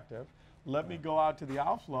perspective. Let me go out to the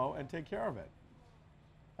outflow and take care of it.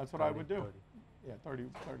 That's what I would do. 30. Yeah, 30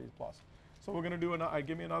 plus. So we're going to do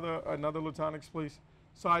give me another Lutonix, please.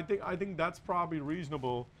 So I think that's probably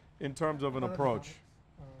reasonable in terms of an approach.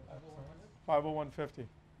 50150.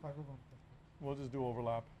 501. We'll just do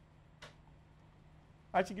overlap.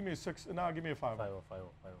 Actually, give me a 6. No, give me a 5.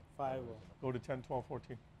 5. Go to 10, 12,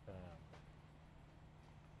 14.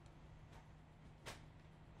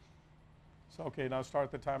 So okay, now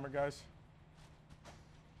start the timer, guys.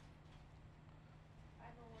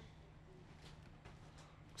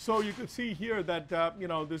 So you can see here that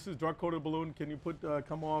this is drug-coated balloon. Can you put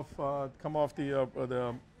come off the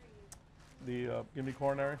give me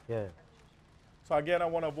coronary? Yeah. So again, I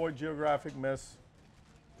want to avoid geographic miss.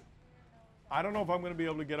 I don't know if I'm going to be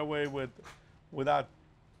able to get away without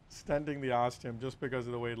stenting the ostium just because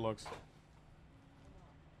of the way it looks.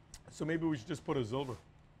 So maybe we should just put a Zilver.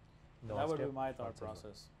 No, That would be my thought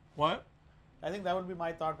process. What? I think that would be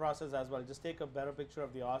my thought process as well. Just take a better picture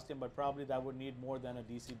of the ostium, but probably that would need more than a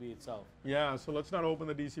DCB itself. Yeah. So let's not open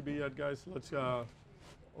the DCB yet, guys. Let's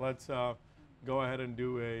go ahead and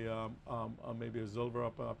do maybe a Zilver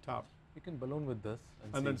up top. You can balloon with this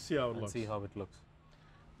And then see how it looks. See how it looks.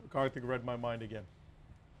 Karthik read my mind again.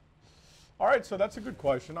 All right, so that's a good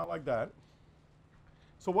question. I like that.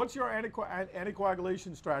 So what's your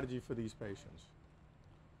anticoagulation strategy for these patients?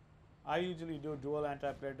 I usually do dual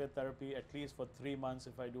antiplatelet therapy at least for 3 months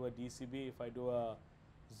if I do a DCB. If I do a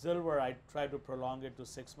Zilver, I try to prolong it to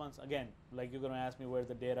 6 months. Again, like you're going to ask me where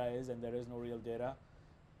the data is, and there is no real data.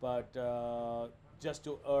 But just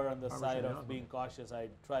to err on the side of being cautious, I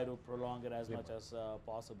try to prolong it as much as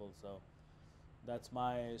possible. So that's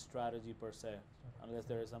my strategy per se, unless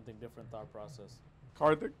there is something different thought process.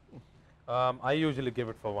 Karthik? I usually give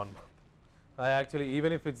it for 1 month. I actually,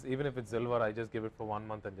 even if it's Zilver, I just give it for 1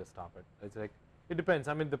 month and just stop it. It's like, it depends.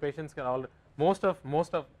 I mean, the patients can all, most of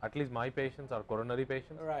at least my patients are coronary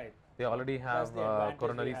patients. Right. They already have the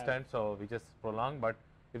coronary stent, so we just prolong. But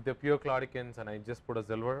if they're pure claudicants and I just put a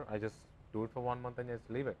Zilver, I just do it for 1 month and just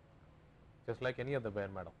leave it, just like any other bare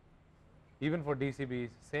metal. Even for DCBs,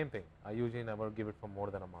 same thing. I usually never give it for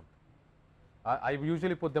more than a month. I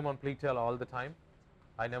usually put them on Pleatel all the time.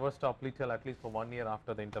 I never stop Pleatel at least for 1 year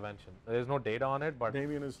after the intervention. There is no data on it, but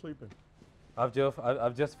Damien is sleeping. I've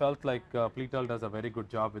just felt like Pleatel does a very good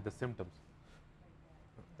job with the symptoms.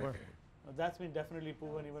 Where? That's been definitely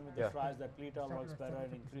proven even with the trials that Pleatel works better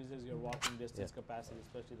and increases your walking distance capacity,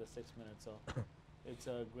 especially the 6 minutes. So it's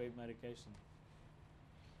a great medication.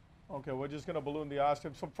 Okay, we're just going to balloon the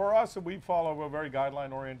ostium. So for us, we're very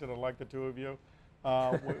guideline oriented, like the two of you.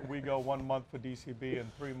 We go 1 month for DCB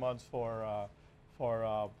and 3 months for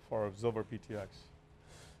Zilver PTX.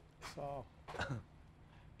 So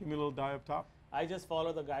give me a little dye up top. I just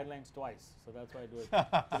follow the guidelines twice, so that's why I do it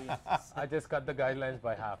 3 months. I just cut the guidelines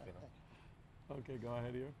by half, you know. Okay, go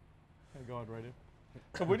ahead here. Okay, go ahead right here.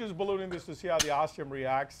 So we're just ballooning this to see how the ostium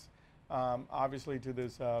reacts, obviously to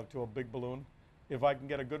this to a big balloon. If I can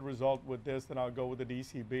get a good result with this, then I'll go with the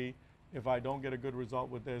DCB. If I don't get a good result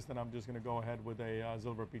with this, then I'm just going to go ahead with a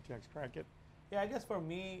Zilver PTX crank it. Yeah, I guess for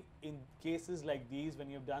me, in cases like these, when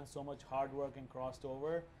you've done so much hard work and crossed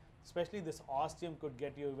over, especially this ostium could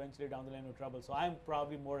get you eventually down the line of trouble. So I'm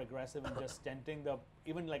probably more aggressive in just stenting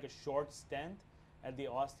even like a short stent at the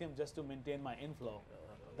ostium just to maintain my inflow.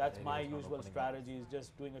 That's my usual strategy, is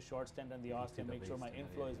just doing a short stent on the ostium, make sure my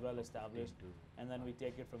inflow is well established, and then we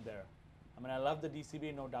take it from there. I mean, I love the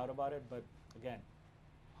DCB, no doubt about it, but again,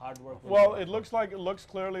 hard work. Well, it looks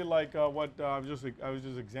clearly like what I was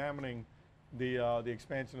just examining the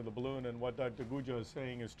expansion of the balloon. And what Dr. Gujja is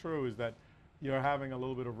saying is true, is that you're having a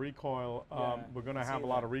little bit of recoil. We're going to have a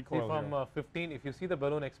lot of recoil. See, from 15, if you see the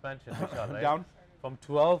balloon expansion, Vishal, right? Down. From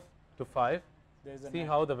 12 to 5, There's see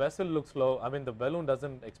how the vessel looks low. I mean, the balloon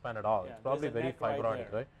doesn't expand at all. Yeah, It's probably there's a very neck right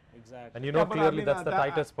fibrotic, there. right? Exactly. And you know but I clearly mean, that's the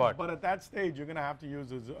tightest spot. But at that stage, you're going to have to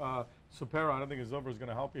use his Supera. I don't think his Silver is going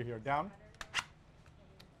to help you here. Down.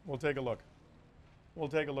 We'll take a look. We'll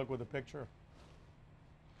take a look with a picture.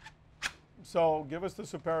 So give us the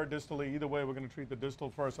Supera distally. Either way, we're going to treat the distal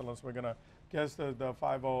first, unless we're going to guess the 5-0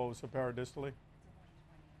 Supera distally.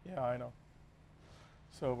 Yeah, I know.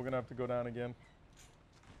 So we're going to have to go down again.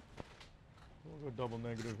 We'll go double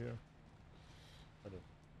negative here.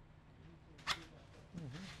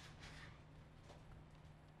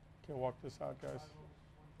 Okay, walk this out, guys.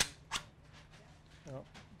 Yeah.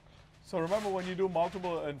 So remember, when you do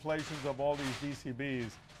multiple inflations of all these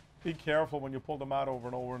DCBs, be careful when you pull them out over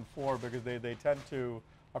and over and forward, because they tend to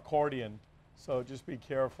accordion. So just be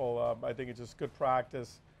careful. I think it's just good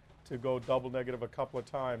practice to go double negative a couple of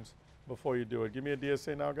times before you do it. Give me a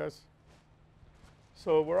DSA now, guys.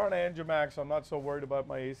 So we're on Angiomax. I'm not so worried about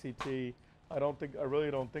my ACT. I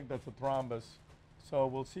really don't think that's a thrombus. So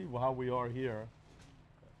we'll see how we are here.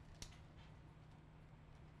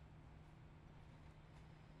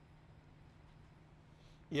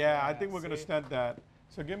 Yeah, I think we're going to stent that.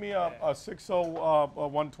 So give me a 60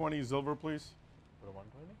 120 Silver, please. For a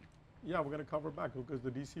 120? Yeah, we're going to cover back because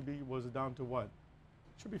the DCB was down to what?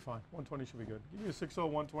 Should be fine. 120 should be good. Give me a 60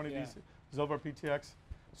 120 DC Silver PTX.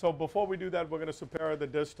 So before we do that, we're going to Supera the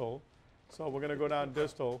distal. So we're going to go down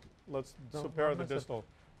distal. Let's Supera the distal.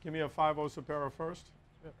 Give me a 5-0 Supera first.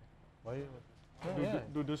 Yeah. Why?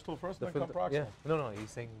 Do distal first, the then come proximal. Yeah. No, he's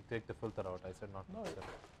saying take the filter out. I said not. No.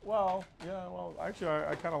 Well, yeah, well, actually,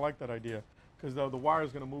 I kind of like that idea, because the wire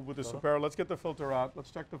is going to move with the Supera. Let's get the filter out. Let's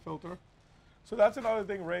check the filter. So that's another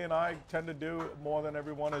thing Ray and I tend to do more than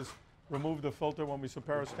everyone, is remove the filter when we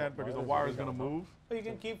Supera stent, because the wire is going to move. But you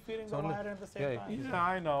can keep feeding the wire at the same time. Yeah,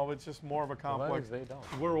 I know. It's just more of a complex. The wire is way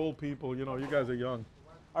down. We're old people, you know. You guys are young.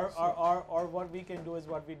 Or what we can do is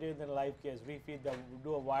what we did in the live case. We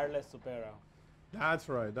do a wireless Supera. That's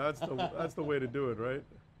right. That's the way to do it, right?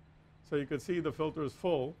 So you can see the filter is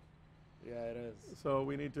full. Yeah, it is. So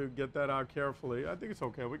we need to get that out carefully. I think it's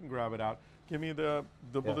okay. We can grab it out. Give me will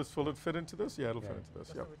it fit into this? Yeah, it'll fit into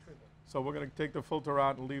this. Yep. So we're going to take the filter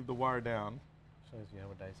out and leave the wire down. So if you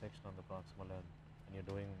have a dissection on the proximal end and you're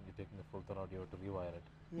taking the filter out, you have to rewire it.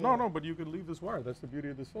 Yeah. No, but you can leave this wire. That's the beauty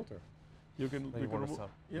of this filter. You can. No, you can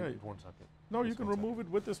it won't suck it. No, you can remove it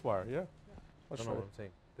with this wire. Yeah. I don't know what I'm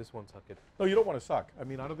saying. This won't suck it. No, you don't want to suck. I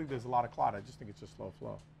mean, I don't think there's a lot of clot. I just think it's just slow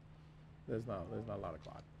flow. There's not a lot of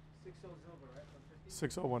clot. 60 Silver, right? 150?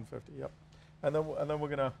 60 150. Yep. And then we're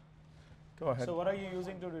gonna go ahead. So what are you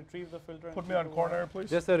using to retrieve the filter? Put me on coronary, please.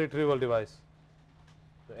 Just a retrieval device.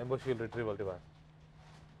 The emboshield retrieval device.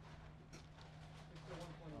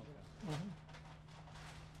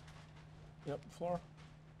 Yep. Floor.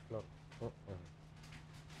 Floor. Oh,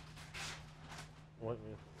 What?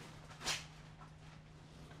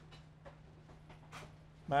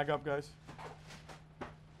 Mag up, guys.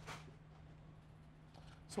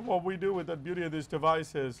 So what we do with the beauty of this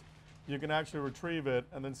device is you can actually retrieve it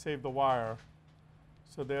and then save the wire.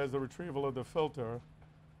 So there's the retrieval of the filter,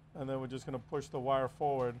 and then we're just going to push the wire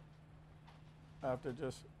forward after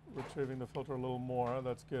just retrieving the filter a little more.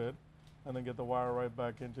 That's good. And then get the wire right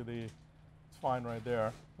back into it's fine right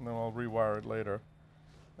there. And then I'll rewire it later.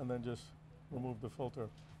 And then just remove the filter.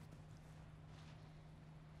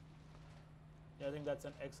 Yeah, I think that's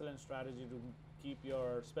an excellent strategy to keep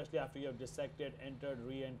especially after you have dissected, entered,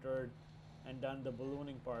 re-entered, and done the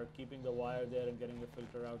ballooning part, keeping the wire there and getting the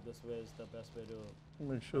filter out this way is the best way to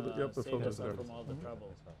Make sure that the save filter's there. yourself from all the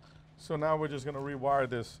trouble. So now we're just going to rewire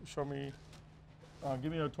this. Show me,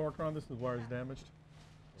 give me a torque around this. The wire is damaged.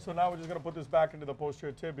 So now we're just going to put this back into the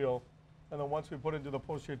posterior tibial, and then once we put it into the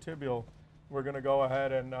posterior tibial, we're going to go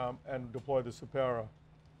ahead and deploy the Supera.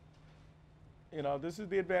 You know, this is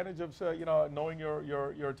the advantage of knowing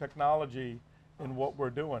your technology in what we're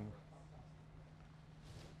doing.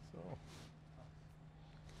 So,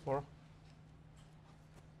 Flora.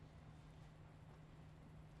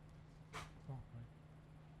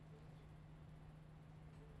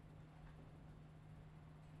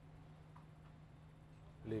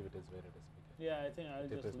 Leave it as where it is. Yeah, I think I'll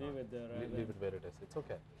just leave it there. Leave it where it is. It's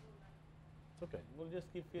okay. It's okay. We'll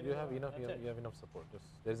just keep feeding. You have enough. You have enough support.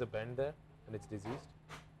 There's a bend there, and it's diseased.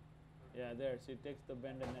 Yeah, there. So it takes the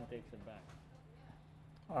bend and then takes it back.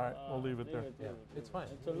 All right, we'll leave it there. Yeah, it's fine.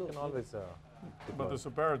 It's a You loop. can always. But the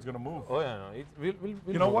Supera is going to move. Oh yeah, no. We'll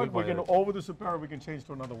You know what? we'll We can wire it. over the Supera. We can change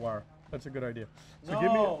to another wire. That's a good idea. So give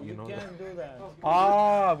me. No, You you know can't do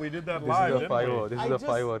that. We did that This live, is a didn't 5-0. we? This I is a just-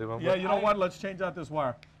 5-0. Remember? Yeah, you know what? Let's change out this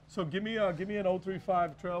wire. So give me an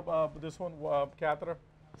 035 trail. This one catheter.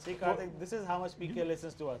 See, Karthik, this is how much PK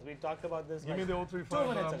listens to us. We talked about this Give me like the 2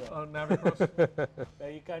 minutes 035 ago. Navicross.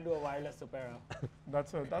 That you can't do a wireless Supera.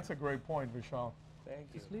 That's a great point, Vishal. Thank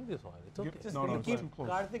you. Just leave this one. It's okay. Just No, you it's keep too close.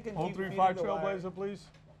 Karthik can keep 035 feeding the wire. Trailblazer, please.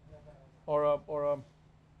 Or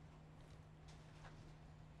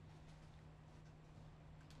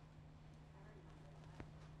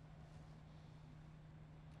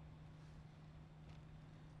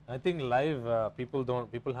I think live I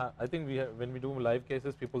think when we do live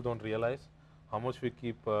cases, people don't realize how much we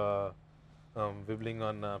keep wibbling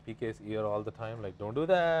on PK's ear all the time. Like, don't do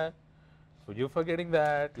that. So you're forgetting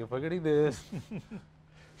that. You're forgetting this.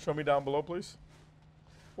 show me down below, please.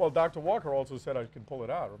 Well, Dr. Walker also said I can pull it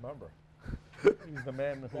out. Remember, he's the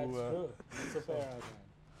man That's who. true. Supera.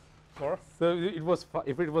 Laura? So it was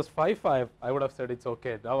if it was 5-5, I would have said it's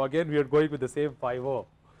okay. Now again, we are going with the same 5-0.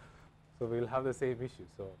 So we'll have the same issue.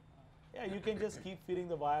 So Yeah, you can just keep feeding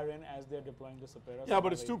the wire in as they're deploying the Supera. Yeah,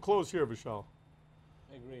 but it's too close here, Vishal.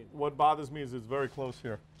 Agreed. What bothers me is it's very close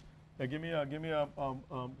here. Yeah, give me a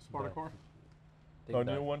Spartacore. take A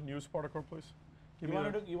that. new Spartacore, please. Give You me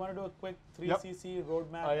want a- to do a quick 3 Yep. cc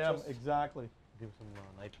roadmap? I am just- exactly. Give some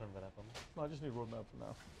nitron verapam. No, I just need roadmap for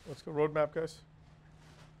now. Let's go roadmap, guys.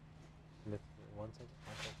 One second.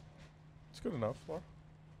 It's good enough, Laura.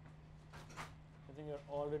 I think you're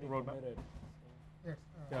already Roadmap. committed. Yes.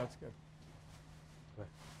 Yeah, that's good.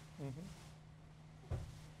 Okay.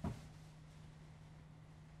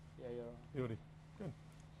 Yeah, you're. Beauty. Good.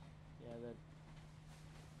 Yeah, that.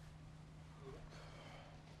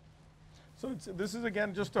 So this is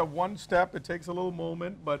again just a one step. It takes a little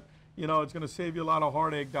moment, but you know it's going to save you a lot of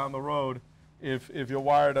heartache down the road if your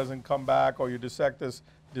wire doesn't come back or you dissect this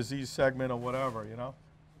disease segment or whatever. You know.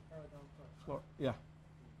 Yeah.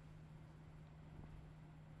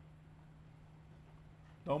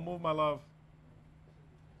 Don't move, my love.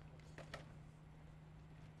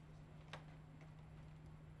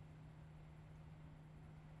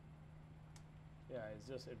 Yeah, it's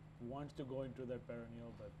just it wants to go into that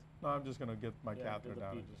perineal, but No, I'm just going to get my Yeah, catheter do the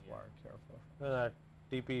down and PG, just yeah. wire it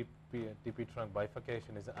carefully. TP trunk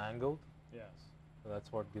bifurcation is angled. yes, So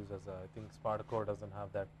that's what gives us. I think Spartacore doesn't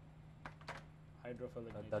have that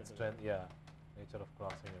hydrophilic. that, nature that to strength. Yeah, nature of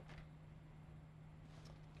crossing it.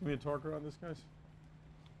 Give me a torquer on this, guys.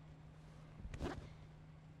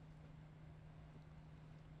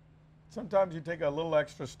 Sometimes you take a little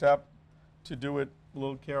extra step to do it a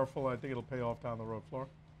little careful. I think it'll pay off down the road, Flora.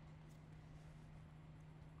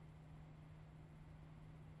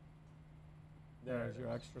 There's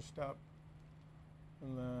your extra step.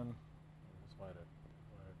 And then Just wire it.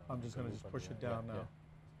 Wire it down, I'm make just a going to loop just and push yeah, it down yeah, now. yeah.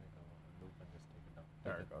 Just make a loop and just take it down.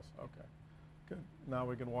 There Take it goes. Okay. Good. Now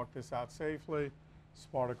we can walk this out safely.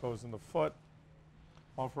 Spartaco's in the foot.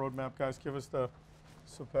 Off-road map, guys. Give us the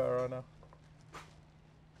Supera now.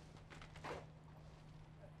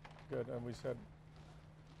 Good. And we said,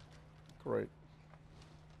 great.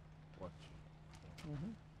 Watch.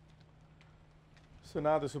 So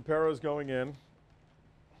now the Supera is going in.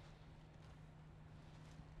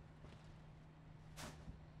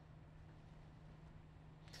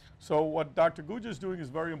 So what Dr. Gujja is doing is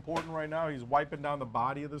very important right now. He's wiping down the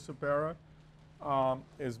body of the Supera.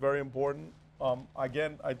 Is very important.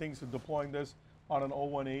 Again, I think so deploying this on an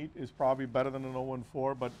 018 is probably better than an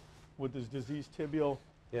 014, but with this diseased tibial,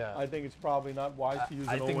 Yeah. I think it's probably not wise to use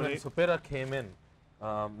I an think when 018. Supera came in,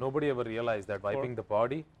 nobody ever realized that wiping the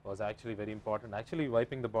body was actually very important. Actually,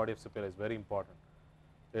 wiping the body of Supera is very important,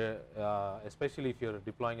 especially if you're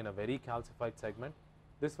deploying in a very calcified segment.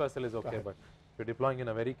 This vessel is okay, ahead. but if you're deploying in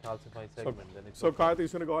a very calcified segment, then it's So okay.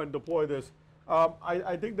 Karthik's going to go ahead and deploy this.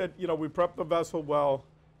 I think that we prepped the vessel well.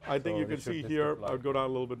 I think So you we can should see just here. deploy. I would go down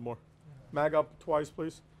a little bit more. Mag up twice,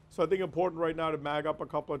 please. So I think important right now to mag up a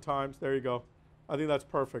couple of times. There you go. I think that's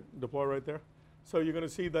perfect. Deploy right there. So you're going to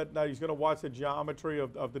see that now he's going to watch the geometry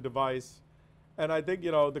of the device. And I think,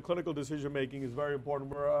 the clinical decision making is very important.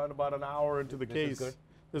 We're about an hour into the This case. is good?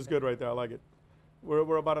 This is good right there. I like it.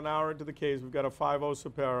 We're about an hour into the case. We've got a 5.0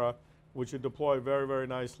 Supera, which should deploy very, very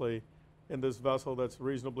nicely in this vessel that's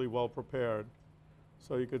reasonably well prepared.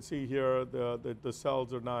 So you can see here the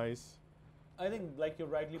cells are nice. I think, like you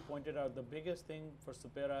rightly pointed out, the biggest thing for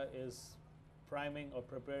Supera is priming or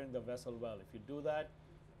preparing the vessel well. If you do that,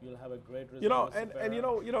 you'll have a great result. with And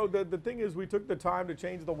Supera. the thing is, we took the time to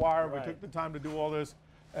change the wire. Right. We took the time to do all this.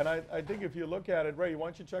 And I think if you look at it, Ray, why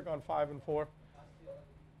don't you check on 5 and 4?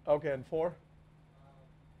 Okay, and 4?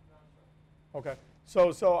 Okay.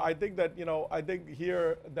 So I think that, I think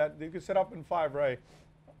here that you could set up in 5, Ray.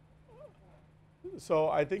 So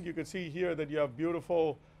I think you could see here that you have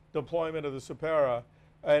beautiful deployment of the Supera.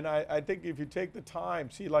 And I think if you take the time,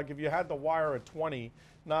 see, like if you had the wire at 20,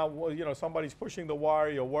 now, well, somebody's pushing the wire,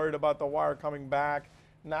 you're worried about the wire coming back.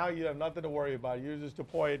 Now you have nothing to worry about. You just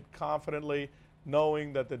deploy it confidently,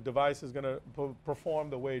 knowing that the device is going to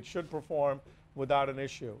perform the way it should perform without an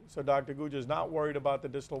issue. So Dr. Gujja is not worried about the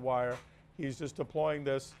distal wire. He's just deploying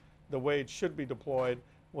this the way it should be deployed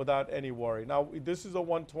without any worry. Now, this is a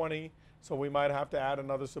 120, so we might have to add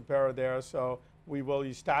another Supera there. So we will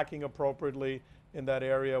be stacking appropriately in that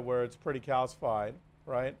area where it's pretty calcified,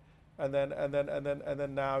 right? And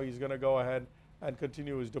then now he's going to go ahead and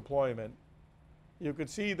continue his deployment. You could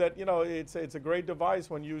see that, it's a great device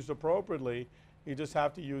when used appropriately. You just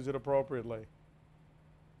have to use it appropriately.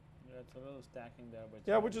 Yeah, it's a little stacking there, but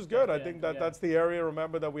yeah, which is good. I think that's the area,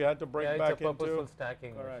 remember, that we had to bring back into. Yeah, it's a purposeful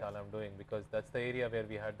stacking, Vishal, I'm doing, because that's the area where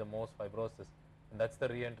we had the most fibrosis, and that's the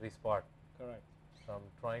re-entry spot. Correct. So I'm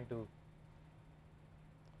trying to.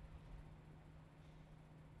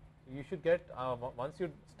 You should get, once you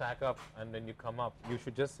stack up and then you come up, you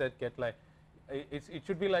should just get like, it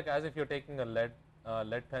should be like as if you're taking a lead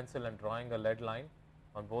pencil and drawing a lead line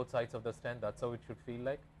on both sides of the stent. That's how it should feel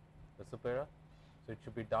like, the Supera. So it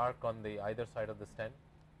should be dark on the either side of the stent.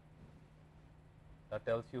 That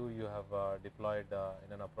tells you you have deployed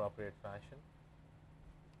in an appropriate fashion.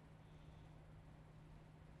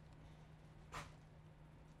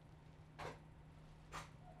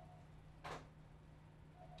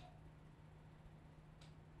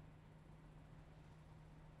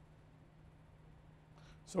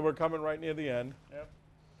 So we're coming right near the end. Yep.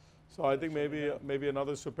 So I think maybe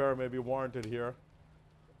another Supera may be warranted here.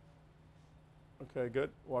 Okay, good.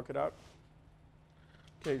 Walk it out.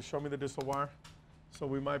 Okay, show me the distal wire. So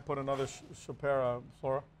we might put another Supera,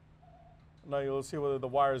 Flora. Now you'll see whether the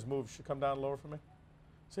wires move. Should come down lower for me.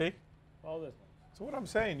 See? All this. So what I'm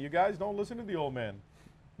saying, you guys don't listen to the old man.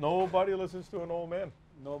 Nobody listens to an old man.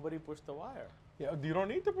 Nobody pushed the wire. Yeah, you don't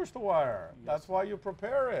need to push the wire. Yes. That's why you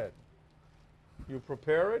prepare it. You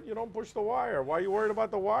prepare it, you don't push the wire. Why are you worried about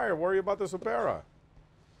the wire? Worry about the Supera.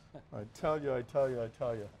 I tell you.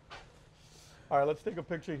 All right, let's take a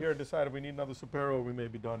picture here and decide if we need another Supera or we may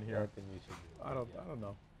be done here. I think we should. I don't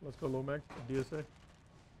know. Let's go Lumec, DSA.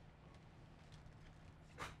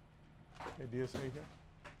 Okay, DSA here.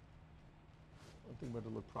 I think we have to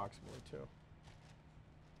look proximally too.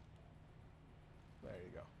 There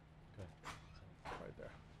you go. Okay. Right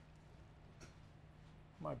there.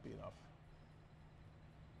 Might be enough.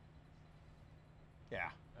 Yeah.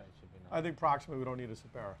 It should be enough. I think proximally we don't need a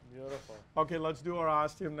Supera. Beautiful. Okay, let's do our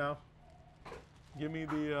ostium now. Give me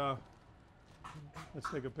the, let's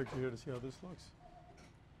take a picture here to see how this looks.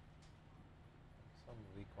 Some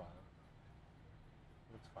recoil.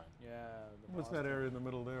 Looks fine. Yeah. What's that area in the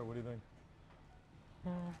middle there? What do you think?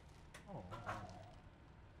 Oh,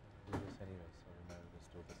 do this anyway, so we might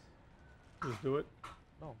just do this. Just do it?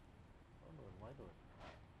 No, don't do it. Why do it?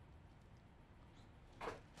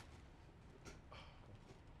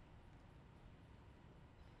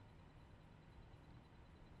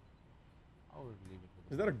 I would leave it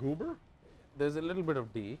with Is that a goober? There's a little bit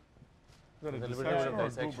of D. Is that a There's a little bit dissection of or a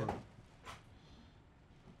dissection. goober?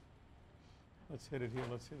 Let's hit it here.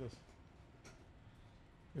 Let's see this.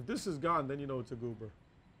 If this is gone, then you know it's a goober.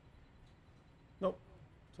 Nope.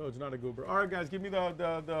 So it's not a goober. All right, guys, give me the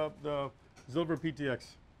Zilver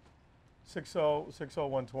PTX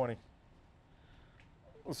 60120.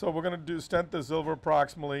 So we're going to stent the Zilver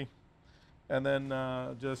proximally and then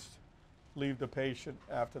just leave the patient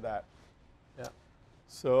after that. Yeah.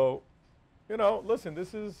 So, listen,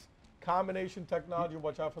 this is combination technology.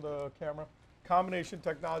 Watch out for the camera. Combination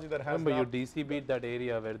technology that has. Remember, you DC beat that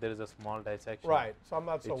area where there is a small dissection. Right. So I'm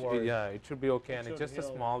not so worried. Yeah, it should be okay, and it's just a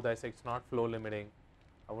heal. small dissection. It's not flow limiting.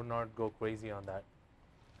 I would not go crazy on that.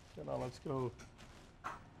 So now let's go.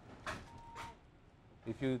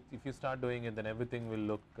 If you start doing it, then everything will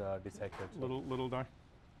look dissected. So. Little die.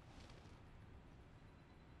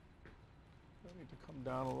 I need to come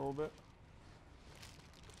down a little bit.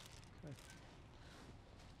 Okay.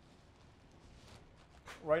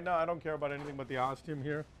 Right now, I don't care about anything but the ostium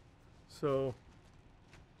here. So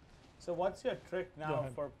what's your trick Go now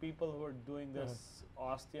ahead. for people who are doing this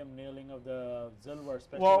ostium nailing of the Zilver,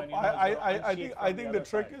 especially well, when you know I think the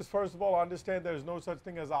trick is, first of all, understand there's no such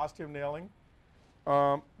thing as ostium nailing.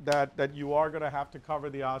 That you are going to have to cover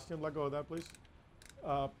the ostium. Let go of that, please.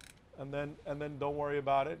 And then don't worry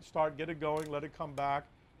about it. Get it going. Let it come back.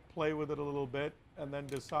 play with it a little bit, and then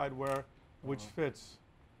decide which fits.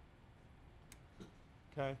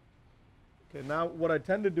 Okay. Okay, now what I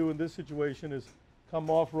tend to do in this situation is come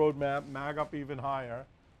off roadmap, mag up even higher,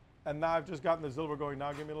 and now I've just gotten the silver going.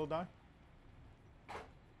 Now give me a little die.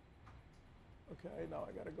 Okay, now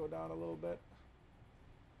I got to go down a little bit.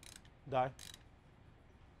 Die.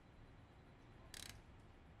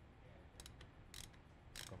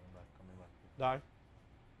 Coming back. Die.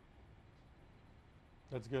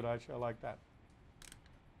 That's good, actually. I like that.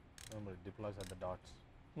 Remember, it deploys at the dots.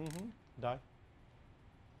 Mm-hmm. Die.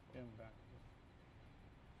 Back.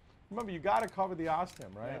 Remember, you got to cover the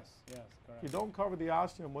ostium, right? Yes, yes, correct. If you don't cover the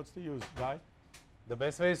ostium, what's the use? Die. The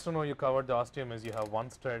best way is to know you covered the ostium is you have one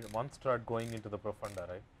strut going into the profunda,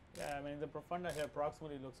 right? Yeah, I mean, the profunda here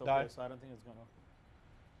approximately looks okay, Die. so I don't think it's going to.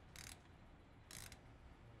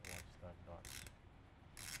 Watch that dot.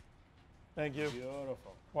 Thank you.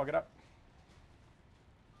 Beautiful. Walk it up.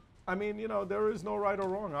 I mean, you know, there is no right or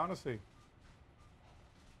wrong, honestly.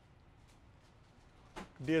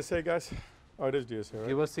 DSA, guys? Oh, it is DSA, right?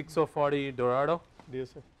 Give us 6040 Dorado.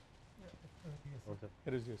 DSA. Okay.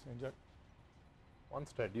 It is DSA. Inject. One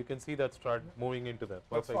strut. You can see that strut moving into the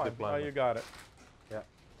That's perfect fine. deployment. Oh, you got it. Yeah.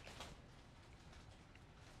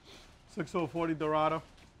 6040 Dorado.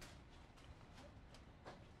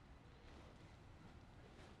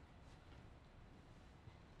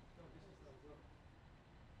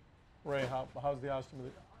 Ray, how's the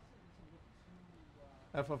ostium?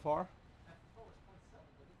 FFR?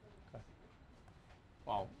 Okay.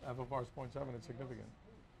 Wow, FFR is 0.7. It's significant.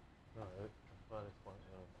 No, FFR is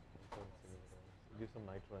give some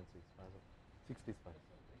nitro and 60 is fine.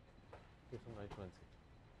 Give some nitro and 6.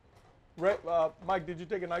 Ray, Mike, did you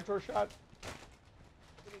take a nitro shot?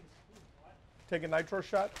 Take a nitro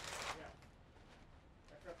shot?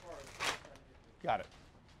 Yeah. Got it.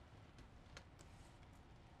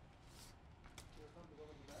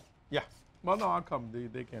 Yeah. Well, no, I'll come.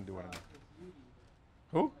 They can't do anything.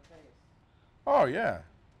 Who? Oh, yeah.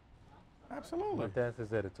 Absolutely. But is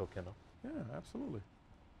there, it's okay, no? Yeah, absolutely.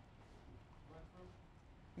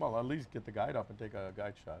 Well, at least get the guide up and take a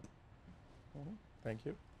guide shot. Thank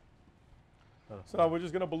you. So we're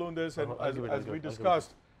just going to balloon this, and as we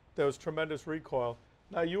discussed, there was tremendous recoil.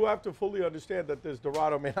 Now, you have to fully understand that this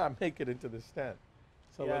Dorado may not make it into the stent.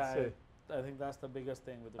 So yeah, let's see. I think that's the biggest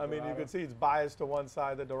thing with the I mean, you Dorado. can see it's biased to one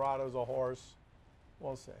side. The Dorado's a horse.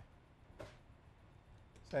 We'll see.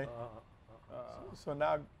 See? So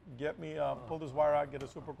now get me, pull this wire out, get a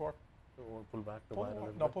supercore. Pull back the Pull wire the a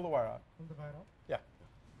wire. little No, bit. pull the wire out. Pull the wire out. Yeah.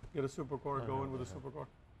 Get a supercore, go in with a supercore.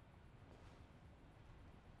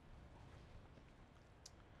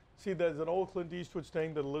 See, there's an old Clint Eastwood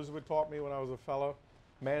thing that Elizabeth taught me when I was a fellow.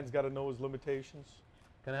 Man's got to know his limitations.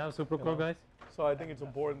 Can I have Supercore, guys? So I think it's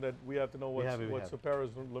important that we have to know what have it.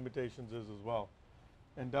 Supera's limitations is as well.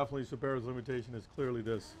 And definitely Supera's limitation is clearly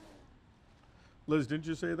this. Liz, didn't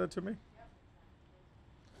you say that to me?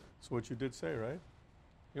 That's what you did say, right?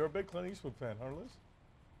 You're a big Clint Eastwood fan, huh, Liz?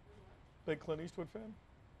 Big Clint Eastwood fan?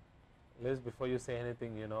 Liz, before you say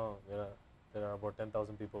anything, you know, there are about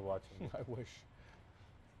 10,000 people watching. I wish.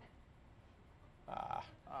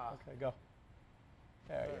 Okay, go.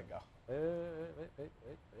 There you go. Wait.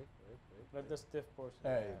 Let the stiff portion.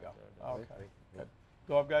 There you go. Okay. Wait. Good.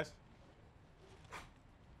 Go up, guys.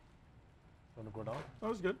 Want to go down? That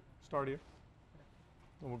was good. Start here.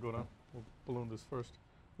 Then we'll go down. We'll balloon this first.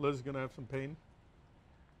 Liz is going to have some pain.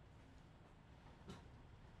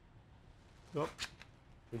 Go.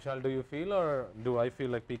 Vishal, do you feel or do I feel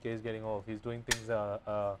like PK is getting off? He's doing things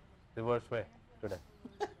reverse way today.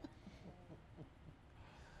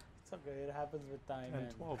 It's okay. It happens with time. 10,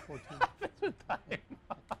 and 12, 14. with time.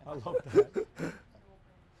 I love that.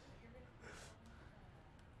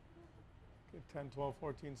 Okay, 10, 12,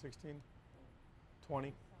 14, 16,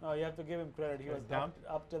 20. No, you have to give him credit. He was Down.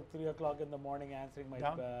 up till 3 o'clock in the morning answering my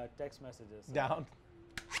text messages. So. Down.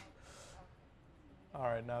 All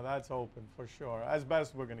right, now that's open for sure. As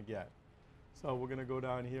best we're going to get. So we're going to go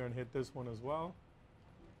down here and hit this one as well.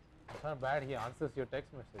 It's not bad. He answers your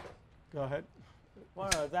text messages. Go ahead. Well,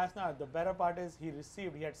 no, that's not. The better part is he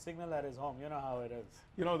had signal at his home. You know how it is.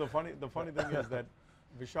 You know, the funny thing is that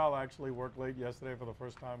Vishal actually worked late yesterday for the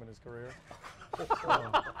first time in his career.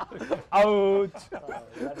 Ouch!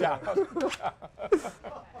 Yeah.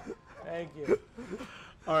 Thank you.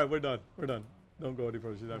 All right, we're done. We're done. Don't go any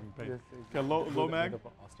further. She's having pain. Okay, low mag.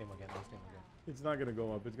 Ostium again. It's not going to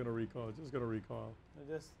go up. It's going to recoil. It's just going to recoil.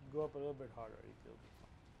 Just go up a little bit harder. You'll be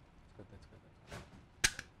fine. That's good.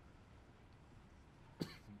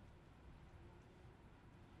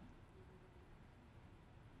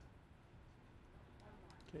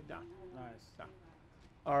 Okay, down. Nice. Down.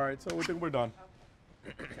 All right, so we think we're done.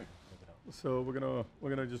 So we're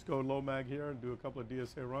gonna just go low mag here and do a couple of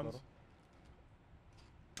DSA runs.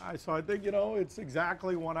 All right, so I think it's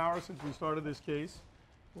exactly 1 hour since we started this case.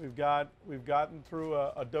 We've gotten through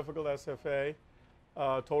a difficult SFA,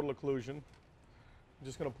 total occlusion. I'm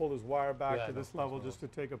just gonna pull this wire back to this level just to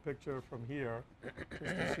take a picture from here,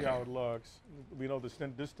 just to see how it looks. We know this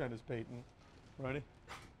stent is patent. Ready?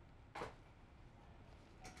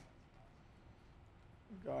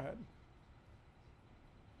 Go ahead.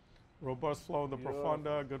 Robust flow in the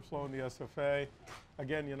profunda, good flow in the SFA.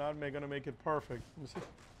 Again, you're not going to make it perfect. Let me see.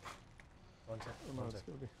 One second. No, it's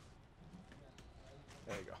gonna be.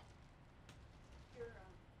 There you go.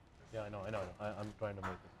 Yeah, I know. I'm trying to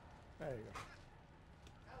make it. There you go.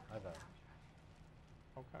 I got it.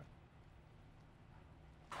 Okay.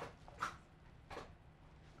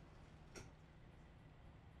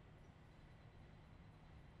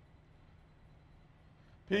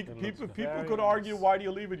 People could argue, why do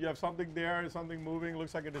you leave it? You have something there, something moving,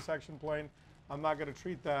 looks like a dissection plane. I'm not going to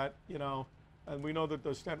treat that, and we know that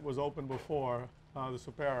the stent was open before, the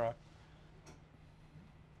Supera.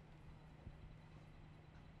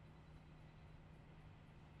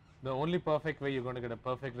 The only perfect way you're going to get a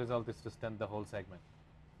perfect result is to stent the whole segment.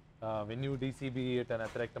 When you DCB it and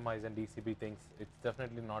atherectomize and DCB things, it's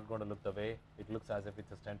definitely not going to look the way it looks as if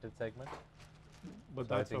it's a stented segment. But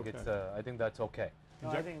so that's I think that's okay. No,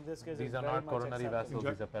 I think in this case these are not coronary vessels,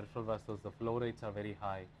 these are peripheral vessels. The flow rates are very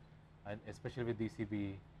high, and especially with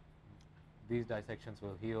DCB, these dissections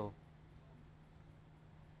will heal.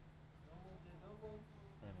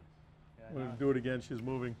 We'll do it again, she's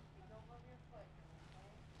moving.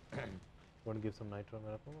 Want to give some nitro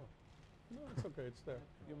miracle? No, it's okay, it's there.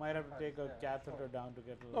 You might have to take a catheter down to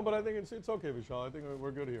get a little. No, but I think it's okay, Vishal. I think we're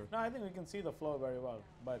good here. No, I think we can see the flow very well.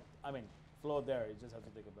 But, I mean, flow there, you just have to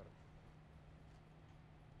take a better.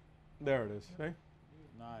 There it is, see?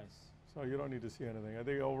 Nice. So you don't need to see anything. I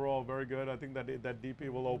think overall very good. I think that DP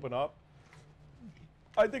will open up.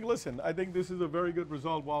 I think, listen, I think this is a very good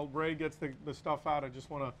result. While Ray gets the stuff out, I just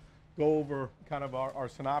want to go over kind of our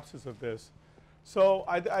synopsis of this. So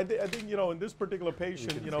I think, in this particular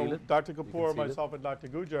patient, Dr. Kapur, myself, and Dr.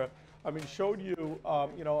 Gujja, showed you,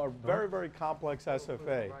 a very, very complex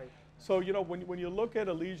SFA. So, when you look at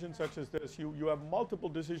a lesion such as this, you have multiple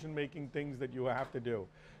decision-making things that you have to do.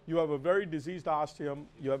 You have a very diseased ostium.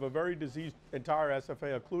 You have a very diseased entire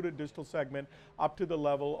SFA, occluded distal segment up to the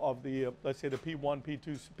level of the, let's say, the P1,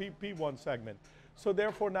 P2, P1 segment. So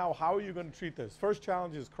therefore, now, how are you going to treat this? First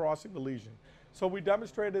challenge is crossing the lesion. So we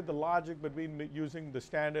demonstrated the logic between using the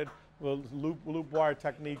standard loop wire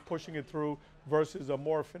technique, pushing it through, versus a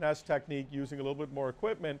more finesse technique using a little bit more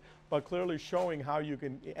equipment, but clearly showing how you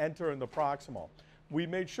can enter in the proximal. We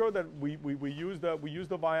made sure that we used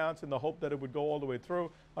the Viance in the hope that it would go all the way through.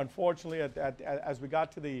 Unfortunately, as we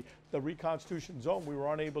got to the reconstitution zone, we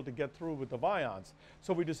were unable to get through with the Viance.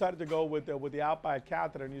 So we decided to go with the outbite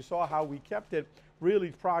catheter, and you saw how we kept it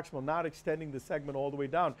really proximal, not extending the segment all the way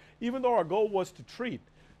down, even though our goal was to treat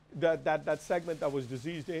that segment that was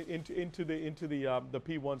diseased into the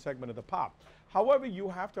P1 segment of the pop. However, you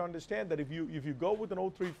have to understand that if you go with an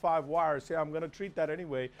 035 wire, say I'm going to treat that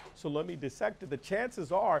anyway, so let me dissect it, the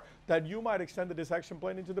chances are that you might extend the dissection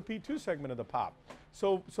plane into the P2 segment of the pop.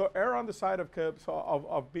 So err on the side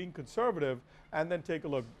of being conservative, and then take a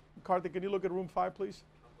look. Karthik, can you look at room 5, please?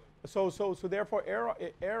 So therefore,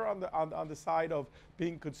 err on the side of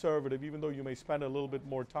being conservative, even though you may spend a little bit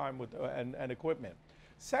more time with and equipment.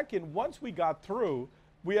 Second, once we got through,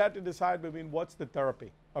 we had to decide between what's the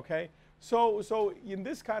therapy, okay? So in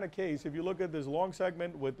this kind of case, if you look at this long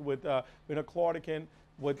segment with a claudican,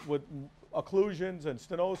 with occlusions and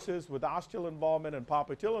stenosis, with ostial involvement and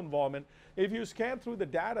popliteal involvement, if you scan through the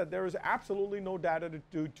data, there is absolutely no data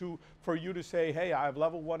for you to say, hey, I have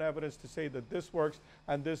level 1 evidence to say that this works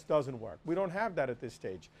and this doesn't work. We don't have that at this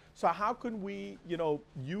stage. So how can we,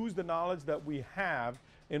 use the knowledge that we have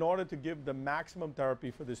in order to give the maximum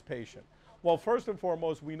therapy for this patient? Well, first and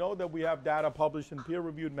foremost, we know that we have data published in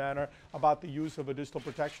peer-reviewed manner about the use of a distal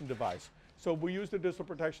protection device. So we used a distal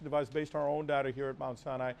protection device based on our own data here at Mount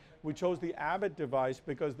Sinai. We chose the Abbott device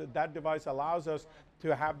because that device allows us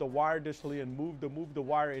to have the wire distally and move the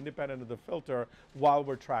wire independent of the filter while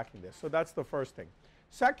we're tracking this. So that's the first thing.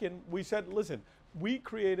 Second, we said, listen, we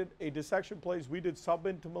created a dissection place. We did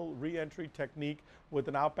subintimal re-entry technique with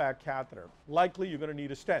an outback catheter. Likely, you're going to need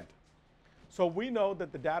a stent. So we know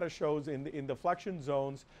that the data shows in the flexion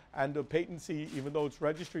zones and the patency, even though it's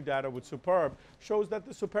registry data with Superb, shows that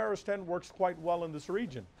the Supera stent works quite well in this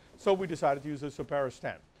region. So we decided to use a Supera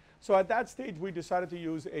stent. So at that stage, we decided to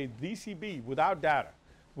use a DCB without data.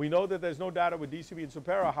 We know that there's no data with DCB and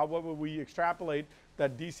Supera. However, we extrapolate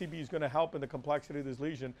that DCB is going to help in the complexity of this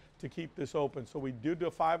lesion to keep this open. So we did the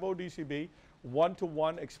 5-0 DCB,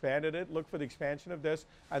 1-to-1 expanded it, look for the expansion of this,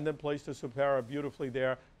 and then placed the Supera beautifully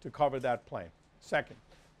there to cover that plane. Second,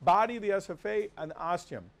 body of the SFA and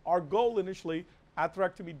ostium. Our goal initially,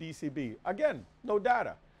 atherectomy DCB. Again, no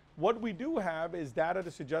data. What we do have is data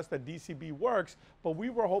to suggest that DCB works, but we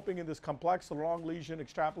were hoping in this complex long lesion,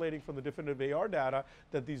 extrapolating from the definitive AR data,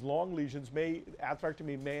 that these long lesions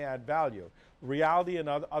atherectomy may add value. Reality and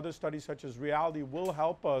other studies such as Reality will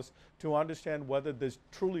help us to understand whether this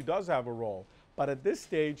truly does have a role. But at this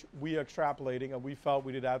stage, we are extrapolating, and we felt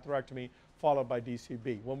we did atherectomy followed by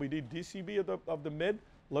DCB. When we did DCB of the mid,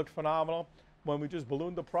 looked phenomenal. When we just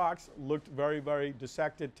ballooned the prox, looked very, very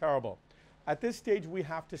dissected, terrible. At this stage, we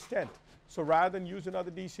have to stent. So rather than use another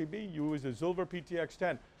DCB, use a Zilver PTX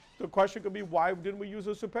stent. The question could be, why didn't we use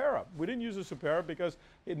a Supera? We didn't use a Supera because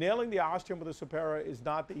nailing the ostium with a Supera is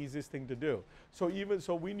not the easiest thing to do. So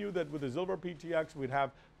we knew that with the Zilver PTX, we'd have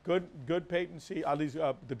good patency, at least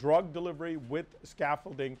the drug delivery with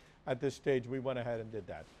scaffolding. At this stage, we went ahead and did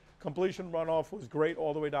that. Completion runoff was great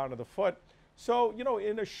all the way down to the foot. So,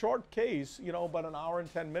 in a short case, about an hour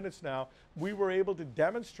and 10 minutes now, we were able to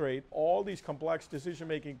demonstrate all these complex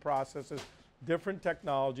decision-making processes, different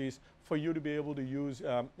technologies for you to be able to use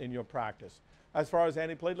in your practice. As far as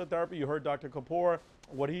antiplatelet therapy, you heard Dr. Kapur,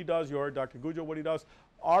 what he does. You heard Dr. Gujja, what he does.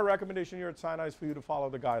 Our recommendation here at Sinai is for you to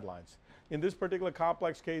follow the guidelines. In this particular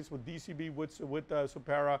complex case with DCB, with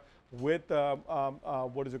Supera, with Zilver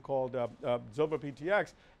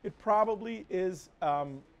PTX, it probably is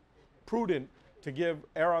prudent to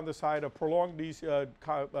err on the side of prolonged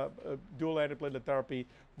dual antiplatelet therapy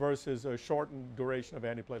versus a shortened duration of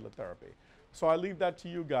antiplatelet therapy. So I leave that to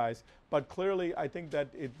you guys, but clearly I think that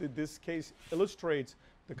this case illustrates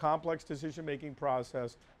the complex decision-making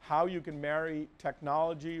process, how you can marry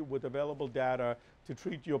technology with available data to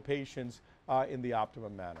treat your patients in the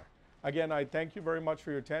optimum manner. Again, I thank you very much for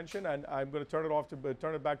your attention, and I'm going to turn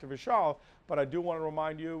it back to Vishal, but I do want to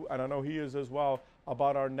remind you, and I know he is as well,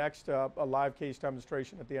 about our next live case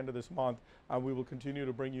demonstration at the end of this month, and we will continue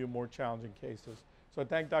to bring you more challenging cases. So I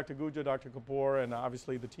thank Dr. Gujja, Dr. Kapur, and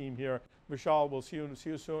obviously the team here. Vishal, we'll see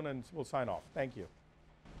you soon, and we'll sign off. Thank you.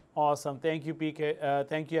 Awesome. Thank you, PK.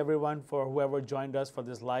 Thank you, everyone, for whoever joined us for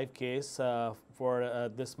this live case for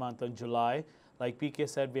this month of July. Like PK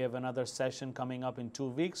said, we have another session coming up in 2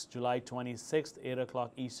 weeks, July 26th, 8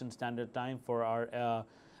 o'clock Eastern Standard Time for our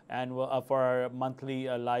monthly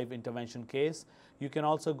live intervention case. You can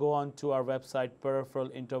also go on to our website,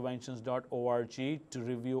 peripheраlinterventions.org, to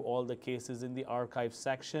review all the cases in the archive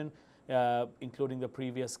section, including the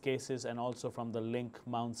previous cases and also from the Link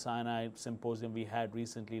Mount Sinai symposium we had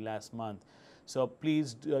recently last month. So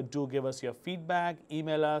please do give us your feedback,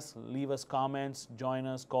 email us, leave us comments, join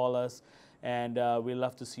us, call us, and we'd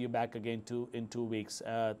love to see you back again in 2 weeks.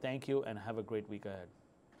 Thank you, and have a great week ahead.